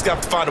 Sometimes you just got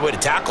to find a way to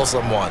tackle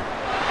someone.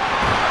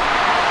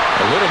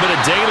 A little bit of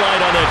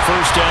daylight on that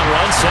first down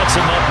run sets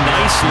him up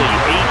nicely. 8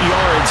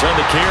 yards on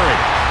the carry.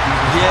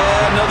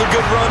 Yeah, another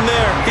good run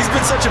there. He's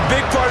been such a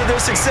big part of their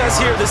success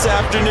here this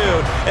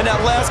afternoon. And that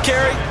last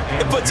carry,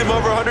 it puts him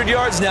over 100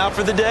 yards now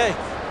for the day.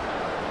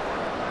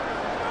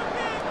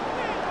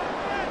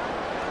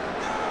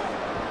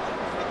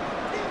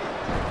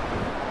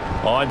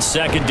 On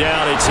second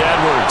down, it's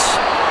Edwards.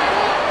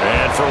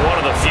 And for one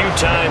of the few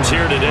times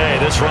here today,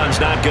 this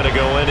run's not going to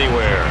go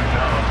anywhere.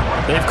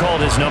 They've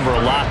called his number a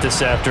lot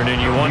this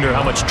afternoon. You wonder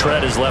how much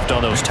tread is left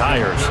on those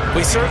tires.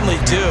 We certainly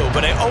do,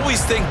 but I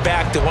always think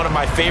back to one of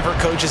my favorite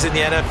coaches in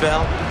the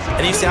NFL,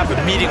 and he used to have a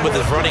meeting with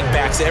his running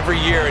backs every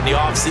year in the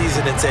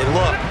offseason and say,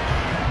 look,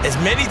 as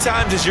many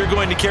times as you're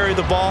going to carry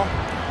the ball,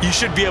 you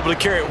should be able to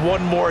carry it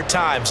 1 more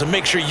time, so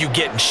make sure you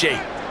get in shape.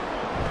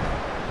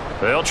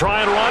 They'll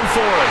try and run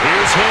for it.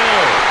 Here's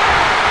Hill.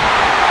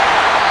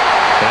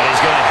 And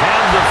he's going to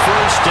have the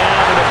first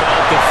down at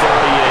about the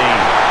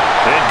 48.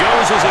 It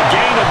goes as a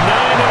gain of 9,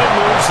 and it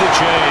moves the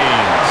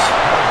chains.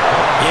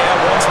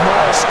 Yeah, once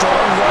more,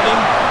 strong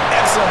running,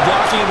 excellent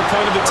blocking at the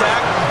point of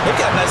attack. They've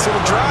got a nice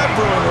little drive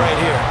brewing right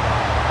here.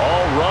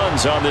 All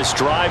runs on this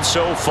drive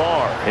so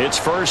far. It's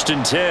 1st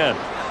and 10.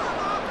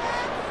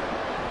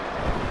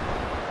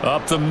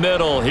 Up the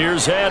middle,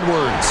 here's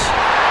Edwards.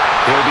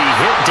 He'll be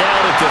hit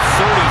down at the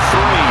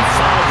 33,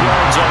 5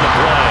 yards on the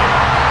play.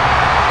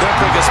 They're in a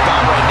pretty good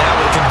spot right now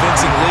with a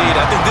convincing lead.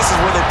 I think this is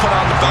where they put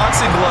on the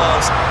boxing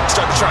gloves,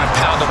 start to try and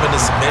pound them into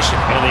submission.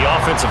 And the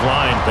offensive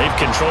line, they've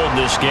controlled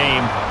this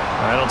game.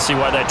 I don't see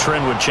why that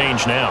trend would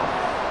change now.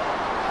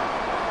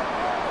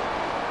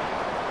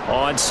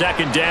 On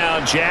second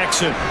down,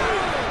 Jackson.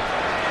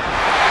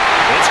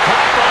 It's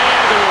caught by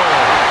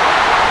Aguilar.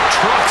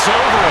 Trucks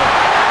over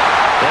him.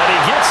 And he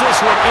gets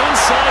this one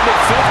inside the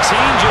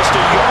 15, just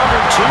a yard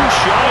or two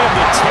shy of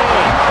the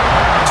 10.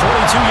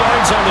 22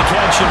 yards on the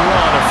catch and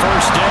run, a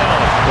first down.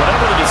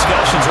 Whatever the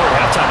discussions were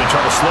at halftime to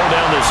try to slow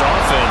down this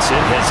offense,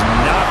 it has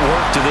not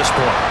worked to this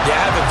point. Yeah,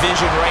 I have a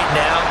vision right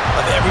now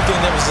of everything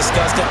that was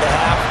discussed at the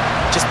half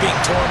just being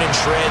torn in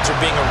shreds or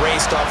being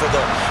erased off of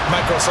the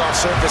Microsoft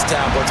Surface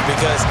tablets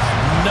because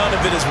none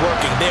of it is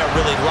working. They are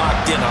really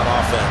locked in on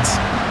offense.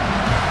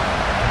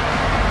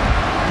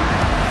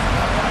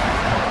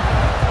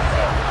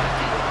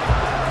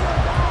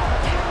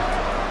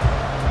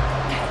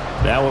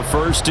 Now a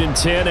 1st and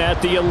 10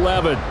 at the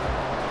 11.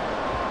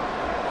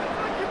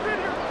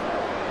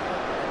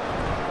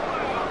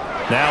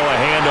 Now a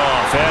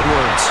handoff,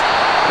 Edwards.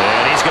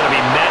 And he's going to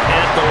be met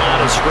at the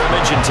line of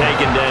scrimmage and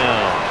taken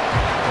down.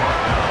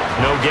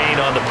 No gain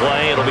on the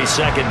play. It'll be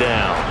 2nd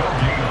down.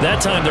 That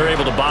time they're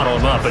able to bottle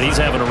him up, but he's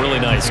having a really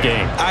nice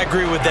game. I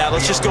agree with that.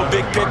 Let's just go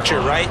big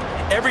picture, right?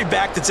 Every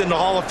back that's in the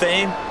Hall of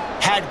Fame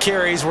had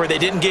carries where they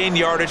didn't gain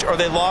yardage or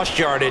they lost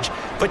yardage,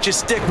 but you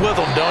stick with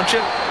them, don't you?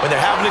 When they're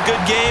having a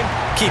good game,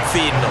 keep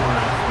feeding them.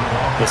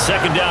 The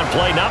 2nd down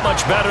play, not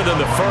much better than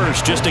the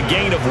first, just a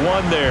gain of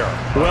 1 there.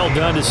 Well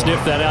done to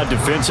sniff that out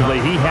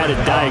defensively. He had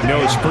it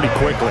diagnosed pretty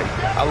quickly.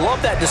 I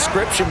love that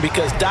description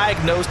because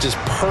diagnosed is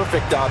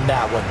perfect on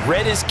that one.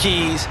 Read his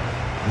keys,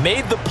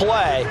 made the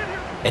play,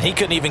 and he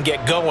couldn't even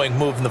get going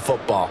moving the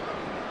football.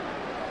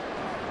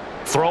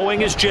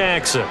 Throwing is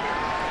Jackson.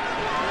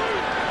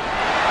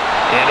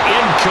 And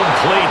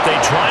incomplete. They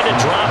tried to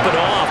drop it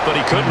off, but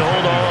he couldn't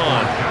hold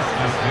on.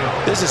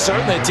 This is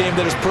certainly a team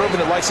that has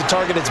proven it likes to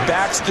target its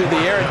backs through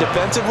the air, and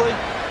defensively,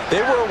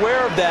 they were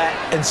aware of that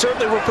and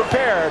certainly were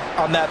prepared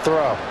on that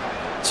throw.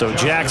 So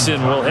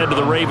Jackson will head to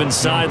the Ravens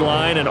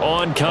sideline, and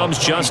on comes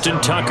Justin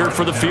Tucker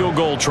for the field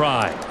goal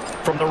try.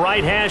 From the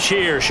right hash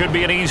here, should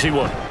be an easy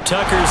one.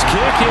 Tucker's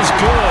kick is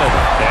good,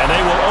 and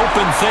they will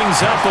open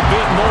things up a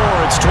bit more.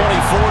 It's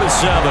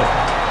 24-7.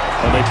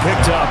 And they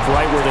picked up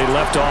right where they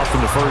left off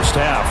in the first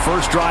half.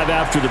 First drive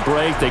after the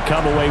break, they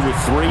come away with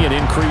 3 and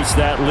increase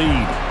that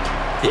lead.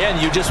 Yeah,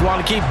 and you just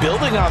want to keep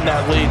building on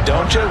that lead,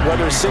 don't you?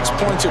 Whether it's 6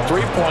 points or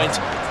 3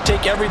 points,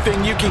 take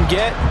everything you can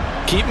get,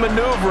 keep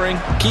maneuvering,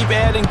 keep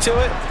adding to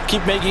it,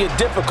 keep making it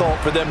difficult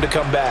for them to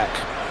come back.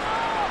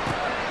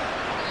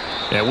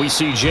 And we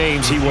see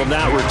James, he will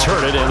now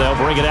return it, and they'll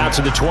bring it out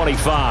to the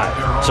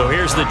 25. So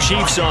here's the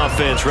Chiefs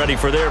offense ready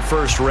for their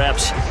first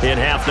reps in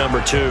half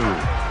number 2.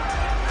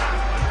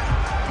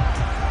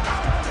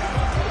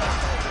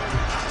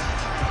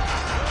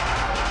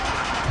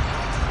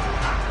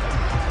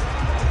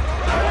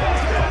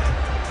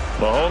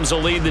 Mahomes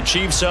will lead the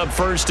Chiefs up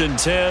 1st and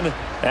 10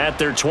 at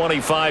their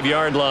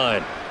 25-yard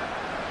line.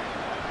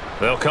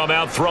 They'll come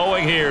out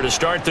throwing here to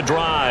start the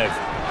drive.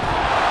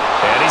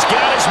 And he's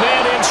got his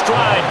man in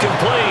stride,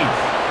 complete.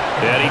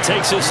 And he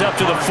takes us up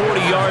to the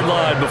 40-yard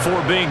line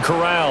before being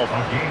corralled.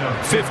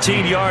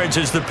 15 yards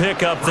is the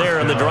pickup there,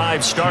 and the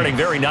drive starting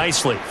very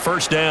nicely.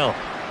 First down.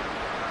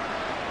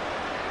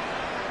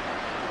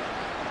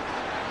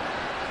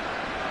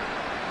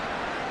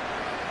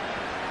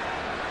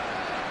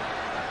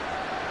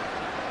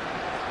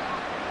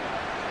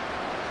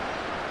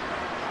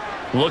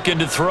 Looking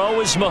to throw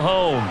is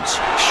Mahomes.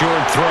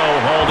 Short throw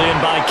hauled in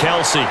by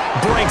Kelce.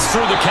 Breaks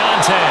through the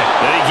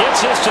contact. And he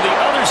gets us to the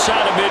other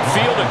side of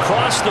midfield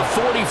across the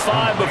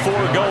 45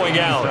 before going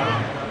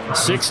out.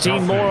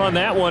 16 more on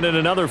that one and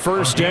another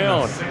first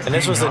down. And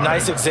this was a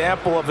nice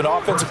example of an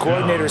offensive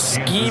coordinator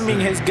scheming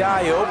his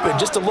guy open.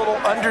 Just a little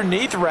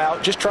underneath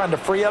route, just trying to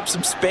free up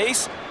some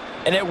space.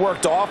 And it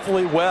worked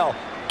awfully well.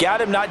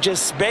 Got him not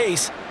just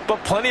space,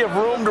 but plenty of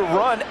room to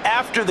run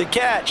after the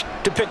catch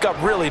to pick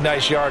up really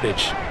nice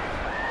yardage.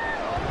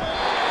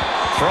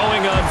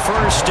 Throwing on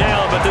first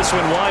down, but this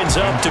one winds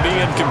up to be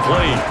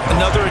incomplete.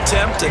 Another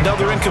attempt,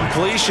 another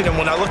incompletion, and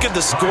when I look at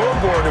the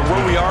scoreboard and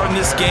where we are in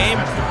this game,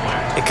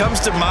 it comes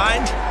to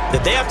mind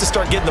that they have to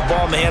start getting the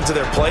ball in the hands of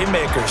their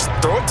playmakers.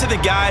 Throw it to the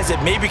guys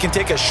that maybe can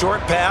take a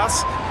short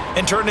pass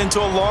and turn it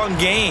into a long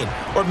gain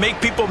or make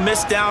people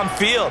miss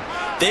downfield.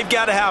 They've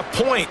got to have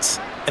points,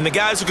 and the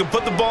guys who can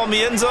put the ball in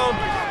the end zone,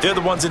 they're the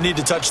ones that need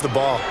to touch the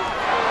ball.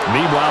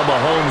 Meanwhile,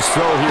 Mahomes'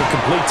 throw here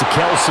complete to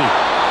Kelce.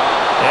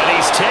 And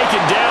he's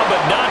taken down, but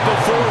not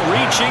before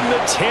reaching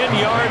the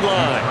 10-yard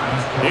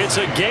line. It's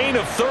a gain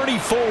of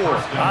 34.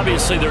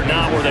 Obviously, they're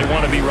not where they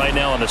want to be right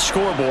now on the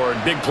scoreboard.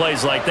 Big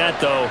plays like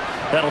that, though,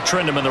 that'll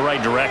trend them in the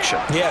right direction.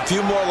 Yeah, a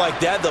few more like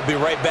that, they'll be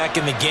right back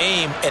in the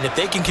game. And if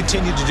they can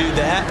continue to do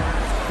that,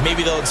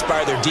 maybe they'll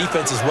inspire their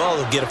defense as well.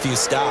 They'll get a few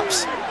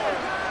stops.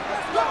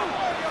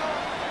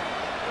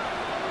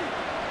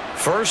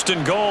 First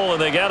and goal,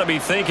 and they got to be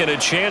thinking a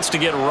chance to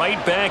get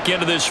right back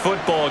into this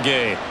football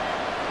game.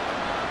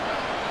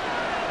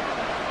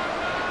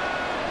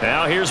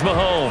 Now here's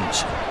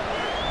Mahomes.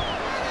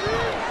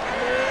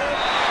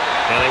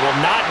 And they will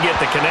not get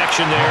the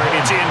connection there.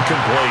 It's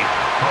incomplete.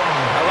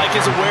 I like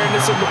his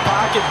awareness in the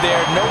pocket there.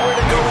 Nowhere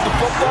to go with the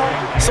football.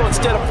 So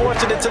instead of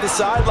forcing it to the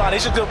sideline,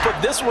 he's just going to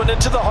put this one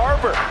into the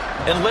harbor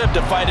and live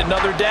to fight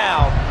another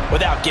down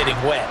without getting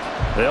wet.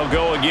 They'll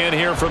go again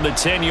here from the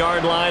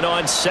 10-yard line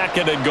on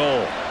 2nd and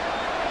goal.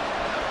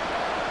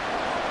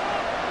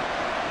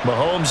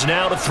 Mahomes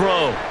now to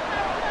throw.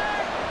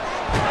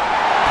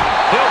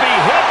 He'll be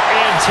hit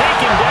and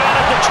taken down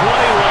at the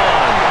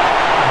 21.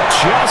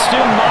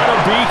 Justin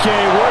Madubuike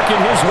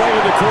working his way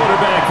to the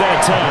quarterback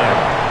that time.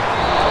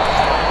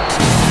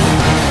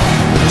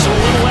 So a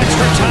little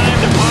extra time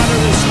to ponder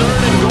this 3rd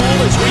and goal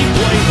as we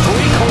play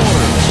 3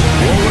 quarters.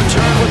 We'll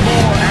return with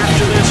more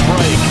after this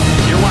break.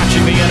 You're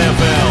watching the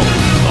NFL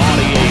on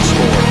EA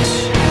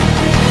Sports.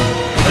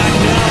 Back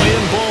now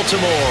in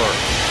Baltimore.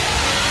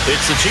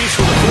 It's the Chiefs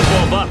with a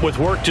football, but with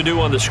work to do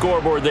on the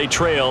scoreboard, they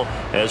trail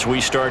as we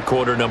start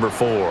quarter number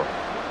 4.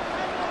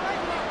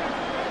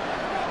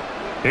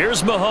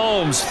 Here's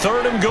Mahomes,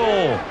 3rd and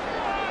goal. And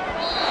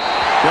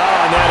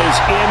that is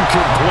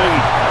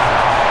incomplete.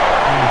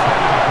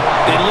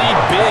 They lead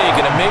big,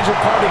 and a major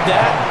part of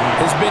that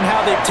has been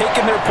how they've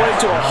taken their play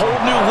to a whole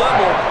new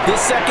level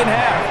this second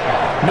half.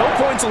 No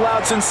points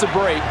allowed since the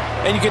break,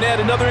 and you can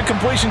add another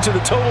incompletion to the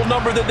total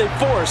number that they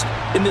forced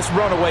in this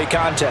runaway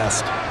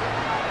contest.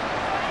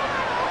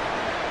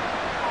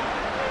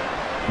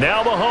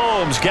 Now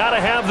Mahomes got to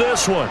have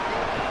this one.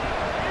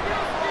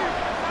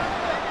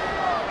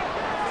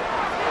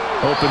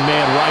 Open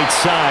man right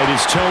side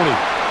is Tony.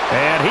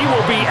 And he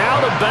will be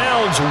out of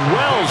bounds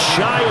well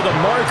shy of the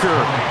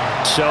marker.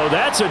 So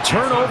that's a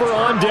turnover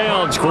on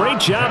downs. Great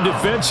job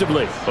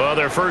defensively. Well,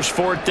 their first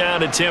 4th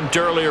down attempt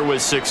earlier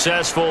was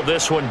successful.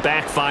 This one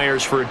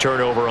backfires for a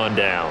turnover on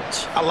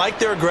downs. I like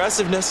their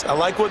aggressiveness. I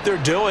like what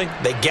they're doing.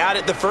 They got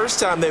it the first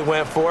time they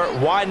went for it.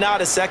 Why not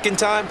a second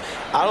time?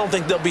 I don't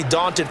think they'll be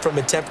daunted from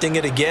attempting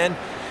it again.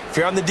 If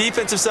you're on the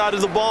defensive side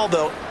of the ball,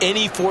 though,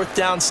 any 4th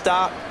down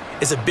stop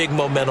is a big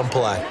momentum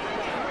play.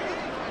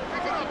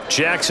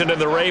 Jackson and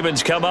the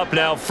Ravens come up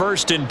now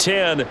 1st and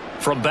 10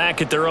 from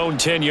back at their own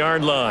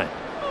 10-yard line.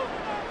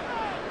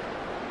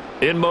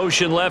 In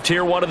motion left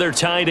here, one of their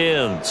tight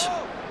ends.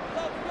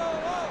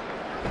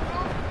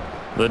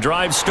 The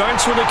drive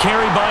starts with a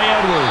carry by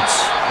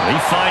Edwards. He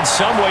finds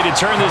some way to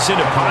turn this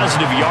into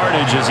positive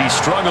yardage as he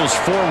struggles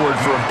forward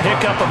for a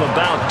pickup of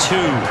about 2.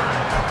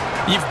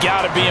 You've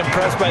got to be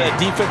impressed by that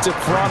defensive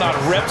front on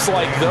reps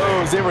like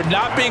those. They were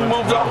not being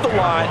moved off the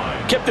line,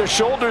 kept their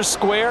shoulders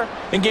square,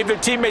 and gave their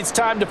teammates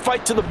time to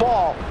fight to the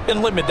ball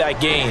and limit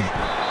that gain.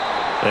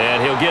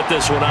 And he'll get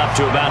this one up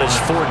to about his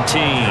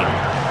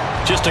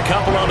 14. Just a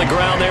couple on the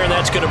ground there, and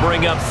that's going to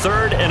bring up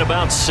 3rd and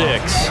about 6.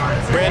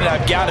 Brandon,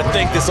 I've got to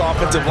think this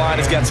offensive line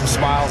has got some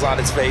smiles on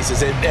its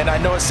faces. And I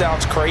know it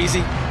sounds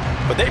crazy,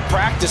 but they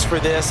practiced for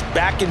this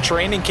back in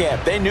training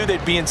camp. They knew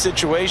they'd be in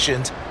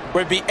situations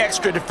where it'd be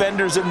extra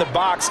defenders in the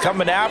box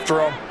coming after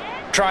them,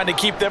 trying to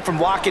keep them from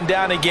locking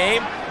down a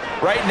game.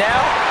 Right now,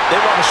 they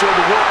want to show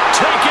the work.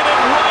 Taking it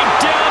right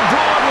down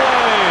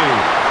Broadway.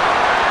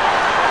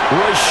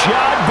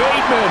 Rashad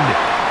Bateman.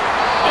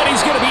 And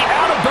he's going to be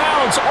out of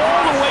bounds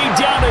all the way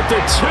down at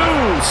the 2.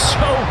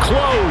 So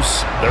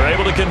close. They're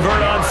able to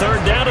convert on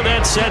 3rd down, and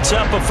that sets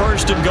up a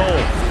 1st and goal.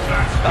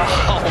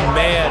 Oh,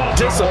 man,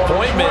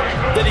 disappointment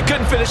that he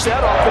couldn't finish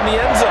that off in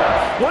the end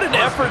zone. What an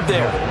effort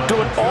there,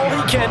 doing all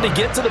he can to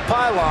get to the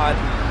pylon,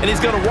 and he's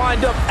going to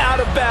wind up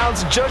out of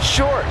bounds just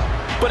short.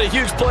 But a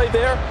huge play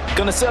there,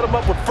 going to set him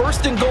up with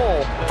 1st and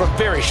goal from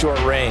very short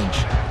range.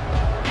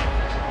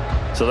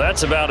 So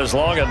that's about as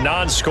long a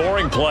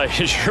non-scoring play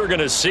as you're going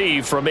to see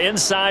from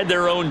inside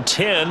their own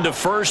 10 to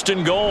 1st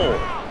and goal.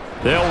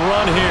 They'll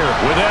run here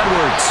with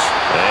Edwards.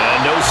 And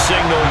no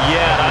signal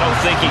yet. I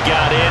don't think he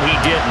got in. He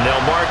didn't.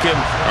 They'll mark him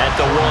at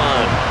the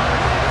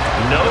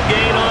 1. No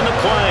gain on the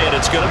play, and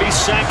it's going to be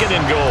 2nd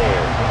and goal.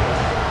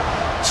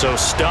 So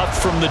stuffed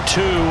from the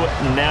 2.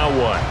 Now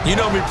what? You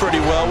know me pretty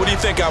well. What do you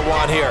think I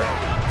want here?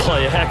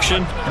 Play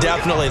action?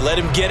 Definitely. Let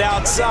him get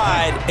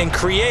outside and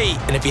create.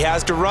 And if he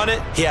has to run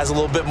it, he has a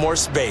little bit more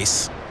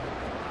space.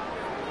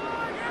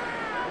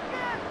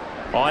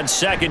 On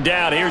 2nd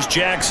down, here's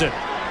Jackson.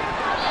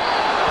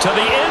 To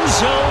the end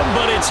zone,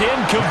 but it's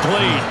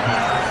incomplete.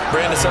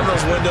 Brandon, some of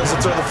those windows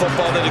to throw the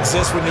football that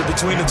exist when you're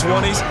between the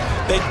 20s,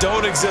 they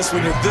don't exist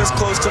when you're this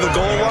close to the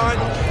goal line.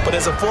 But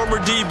as a former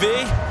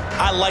DB,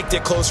 I liked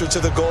it closer to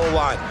the goal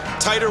line.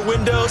 Tighter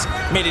windows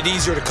made it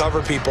easier to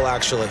cover people,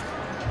 actually.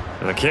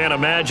 I can't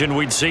imagine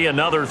we'd see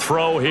another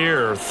throw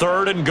here.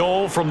 3rd and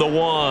goal from the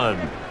 1.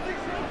 And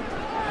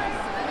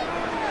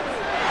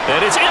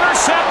it's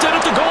intercepted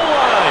at the goal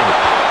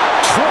line.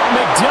 Trent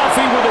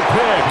McDuffie with a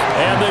pick.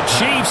 And the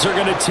Chiefs are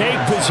going to take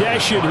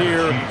possession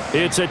here.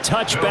 It's a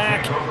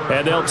touchback,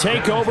 and they'll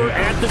take over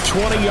at the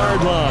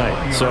 20-yard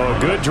line. So a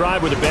good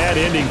drive with a bad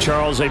ending,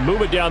 Charles. They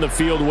move it down the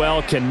field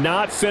well.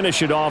 Cannot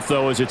finish it off,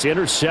 though, as it's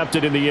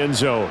intercepted in the end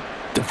zone.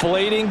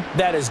 Deflating,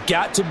 that has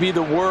got to be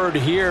the word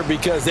here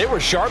because they were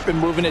sharp in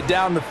moving it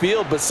down the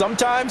field, but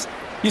sometimes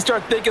you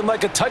start thinking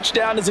like a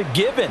touchdown is a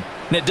given,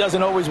 and it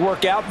doesn't always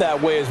work out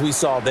that way as we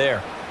saw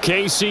there.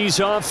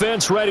 KC's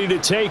offense ready to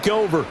take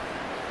over.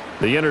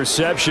 The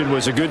interception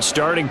was a good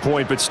starting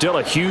point, but still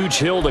a huge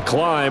hill to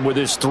climb with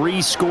his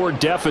 3-score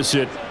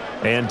deficit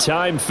and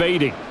time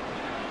fading.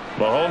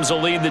 Mahomes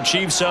will lead the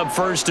Chiefs up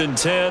 1st and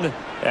 10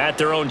 at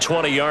their own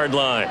 20-yard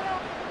line.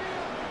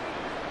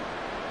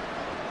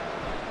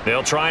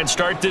 They'll try and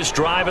start this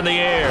drive in the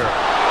air.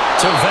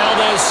 To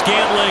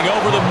Valdez-Scantling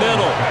over the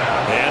middle.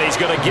 And he's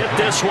going to get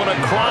this one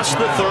across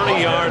the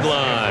 30-yard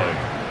line.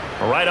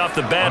 Right off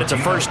the bat, it's a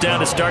first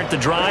down to start the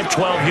drive,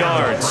 12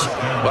 yards.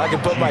 Well, I can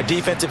put my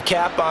defensive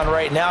cap on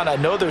right now, and I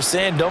know they're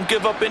saying don't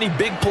give up any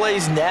big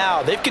plays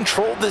now. They've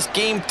controlled this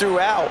game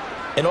throughout,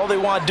 and all they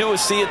want to do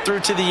is see it through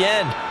to the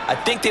end. I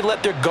think they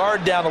let their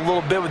guard down a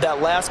little bit with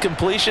that last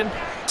completion.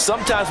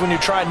 Sometimes when you're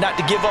trying not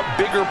to give up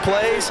bigger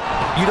plays,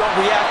 you don't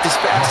react as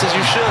fast as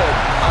you should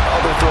on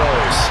other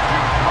throws.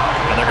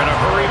 And they're going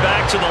to hurry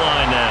back to the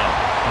line now.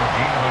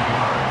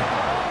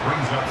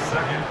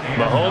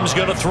 Mahomes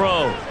going to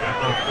throw.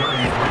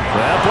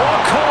 That ball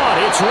caught.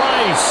 It's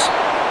Rice.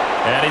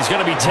 And he's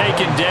going to be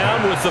taken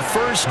down with the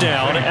first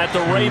down at the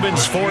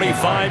Ravens'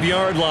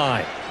 45-yard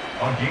line.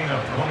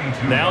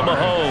 Now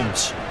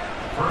Mahomes.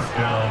 First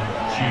down,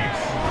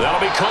 Chiefs.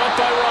 That'll be caught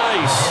by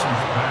Rice.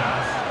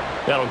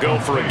 That'll go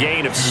for a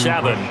gain of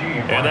 7,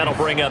 and that'll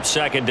bring up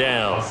second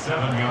down. A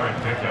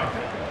 7-yard pickup.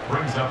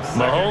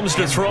 Mahomes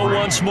to throw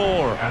once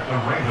more. That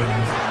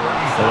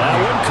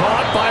one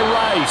caught by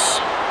Rice.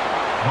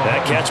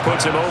 That catch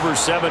puts him over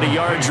 70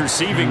 yards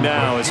receiving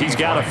now as he's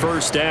got a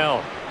first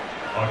down.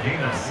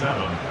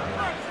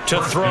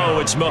 To throw,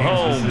 it's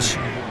Mahomes.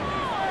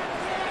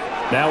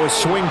 Now a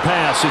swing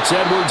pass, it's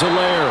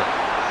Edwards-Helaire.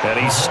 And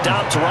he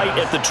stopped right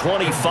at the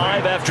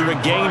 25 after a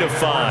gain of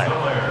 5.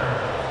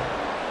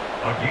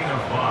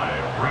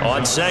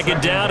 On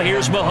second down,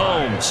 here's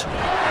Mahomes.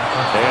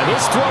 And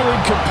this throw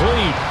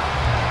incomplete.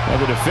 And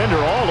the defender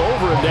all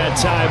over him that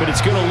time, but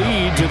it's going to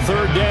lead to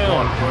third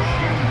down.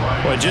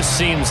 Well, it just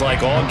seems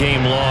like all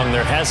game long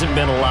there hasn't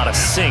been a lot of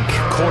sync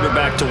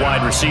quarterback to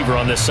wide receiver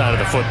on this side of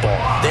the football.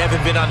 They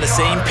haven't been on the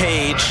same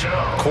page,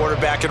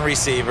 quarterback and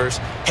receivers.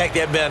 Heck,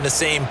 they haven't been on the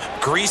same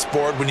grease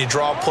board when you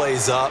draw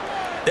plays up.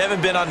 They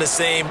haven't been on the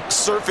same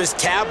Surface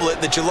tablet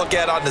that you look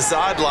at on the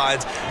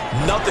sidelines.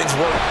 Nothing's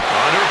worked.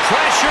 Under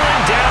pressure,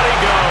 and down he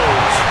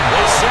goes.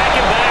 They sack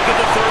him back at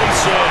the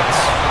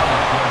 36.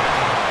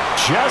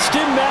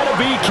 Justin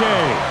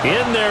Madubuike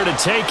in there to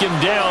take him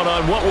down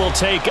on what will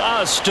take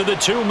us to the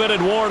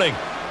 2-minute warning.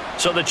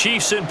 So the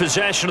Chiefs in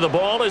possession of the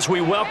ball as we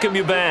welcome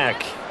you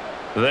back.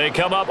 They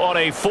come up on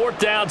a fourth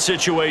down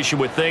situation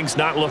with things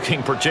not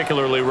looking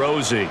particularly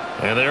rosy.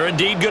 And they're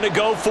indeed going to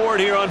go for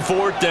it here on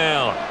fourth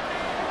down.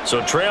 So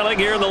trailing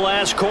here in the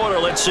last quarter,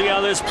 let's see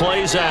how this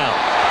plays out.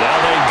 Now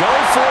they go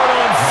for it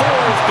on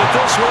fourth, but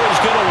this one is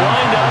going to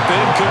wind up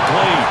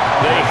incomplete.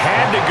 They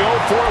had to go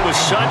for it with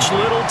such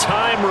little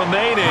time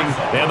remaining,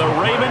 and the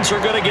Ravens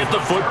are going to get the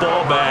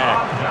football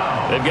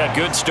back. They've got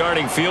good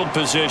starting field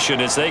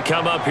position as they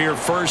come up here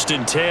 1st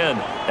and 10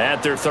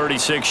 at their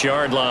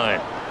 36-yard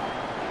line.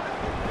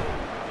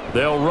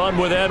 They'll run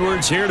with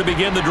Edwards here to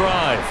begin the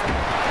drive.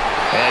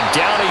 And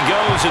down he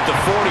goes at the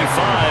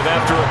 45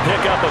 after a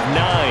pickup of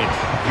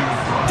 9.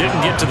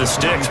 Didn't get to the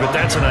sticks, but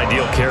that's an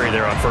ideal carry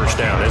there on first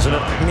down, isn't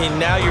it? I mean,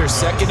 now you're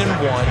 2nd and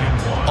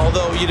 1.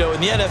 Although, you know, in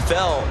the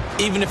NFL,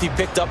 even if he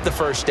picked up the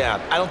first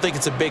down, I don't think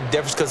it's a big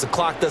difference because the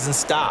clock doesn't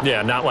stop.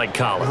 Yeah, not like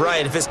college.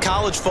 Right. If it's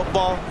college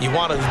football, you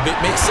want to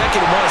make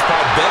 2nd and 1 is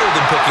probably better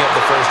than picking up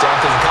the first down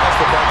because in college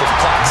football, the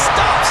clock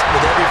stops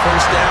with every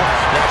first down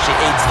and actually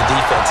aids the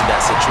defense in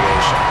that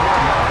situation.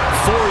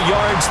 4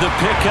 yards the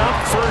pickup,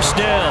 first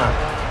down.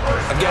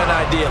 I've got an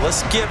idea.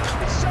 Let's skip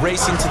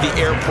racing to the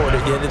airport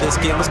at the end of this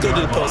game. Let's go to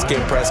the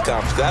post-game press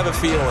conference. I have a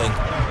feeling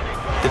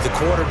that the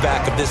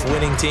quarterback of this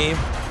winning team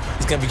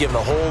is going to be given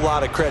a whole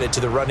lot of credit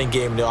to the running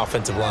game and the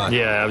offensive line.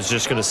 Yeah, I was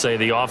just going to say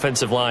the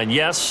offensive line,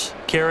 yes,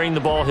 carrying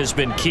the ball has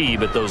been key,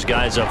 but those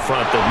guys up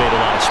front, they've made a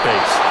lot of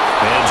space.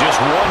 And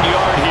just 1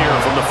 yard here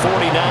from the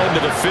 49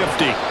 to the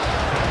 50.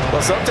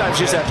 Well, sometimes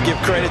you just have to give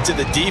credit to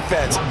the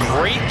defense.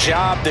 Great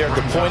job there at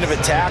the point of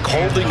attack,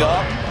 holding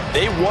up.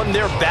 They won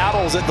their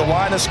battles at the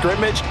line of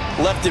scrimmage,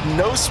 left him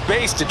no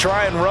space to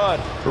try and run.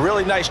 A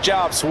really nice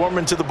job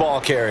swarming to the ball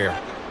carrier.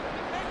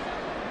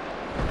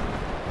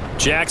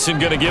 Jackson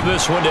going to give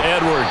this one to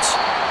Edwards.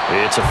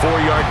 It's a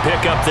 4-yard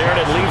pickup there,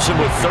 and it leaves him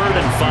with 3rd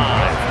and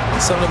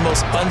 5. Some of the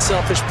most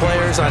unselfish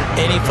players on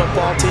any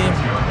football team,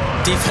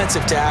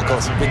 defensive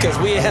tackles, because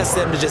we ask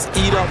them to just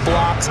eat up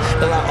blocks,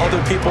 allow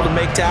other people to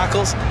make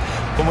tackles.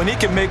 But when he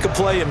can make a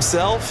play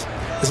himself,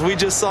 as we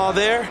just saw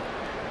there,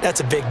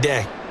 that's a big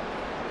day.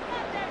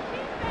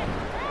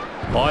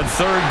 On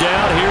 3rd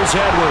down, here's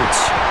Edwards.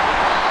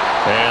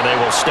 And they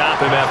will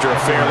stop him after a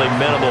fairly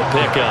minimal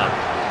pickup.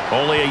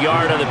 Only a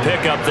yard on the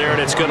pickup there,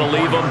 and it's going to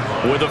leave him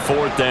with a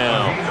 4th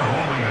down.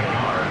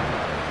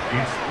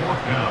 It's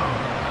 4th down.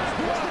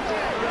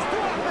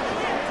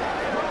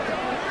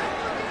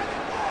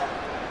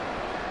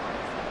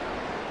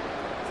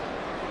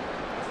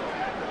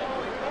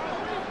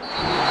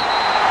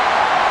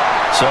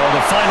 So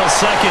the final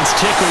seconds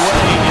tick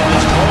away in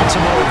this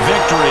Baltimore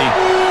victory.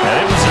 And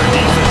it was their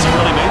defense that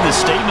really made the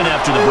statement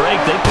after the break.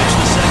 They pitched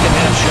the second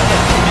half shut.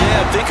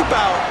 Yeah, think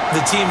about the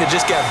team that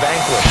just got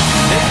vanquished.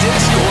 They did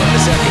score in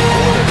the second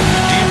quarter.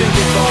 Do you think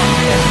they thought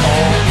at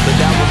all that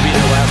that would be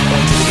their last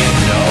point of the game?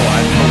 No,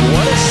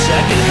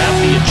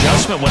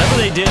 adjustment, whatever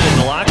they did in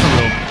the locker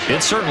room,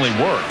 it certainly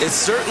worked. It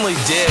certainly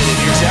did, and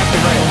you're exactly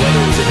right.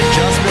 Whether it was an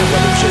adjustment,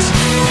 whether it was just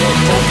more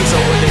focus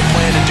on what they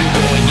planned to do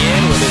going in,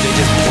 whether they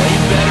just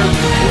played better,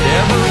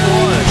 whatever it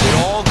was, it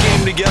all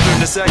came together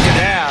in the second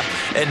half,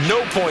 and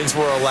no points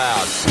were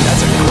allowed.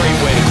 That's a great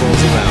way to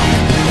close them out.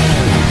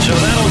 So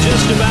that'll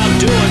just about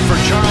do it for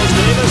Charles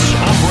Davis.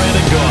 I'm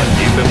Brandon Gaudin.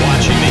 You've been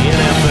watching the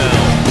NFL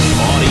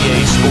on EA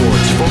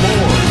Sports. For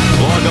more,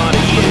 log on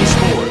to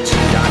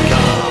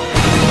EASports.com.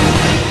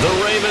 The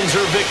Ravens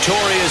are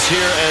victorious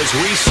here as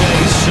we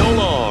say so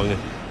long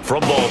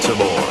from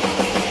Baltimore.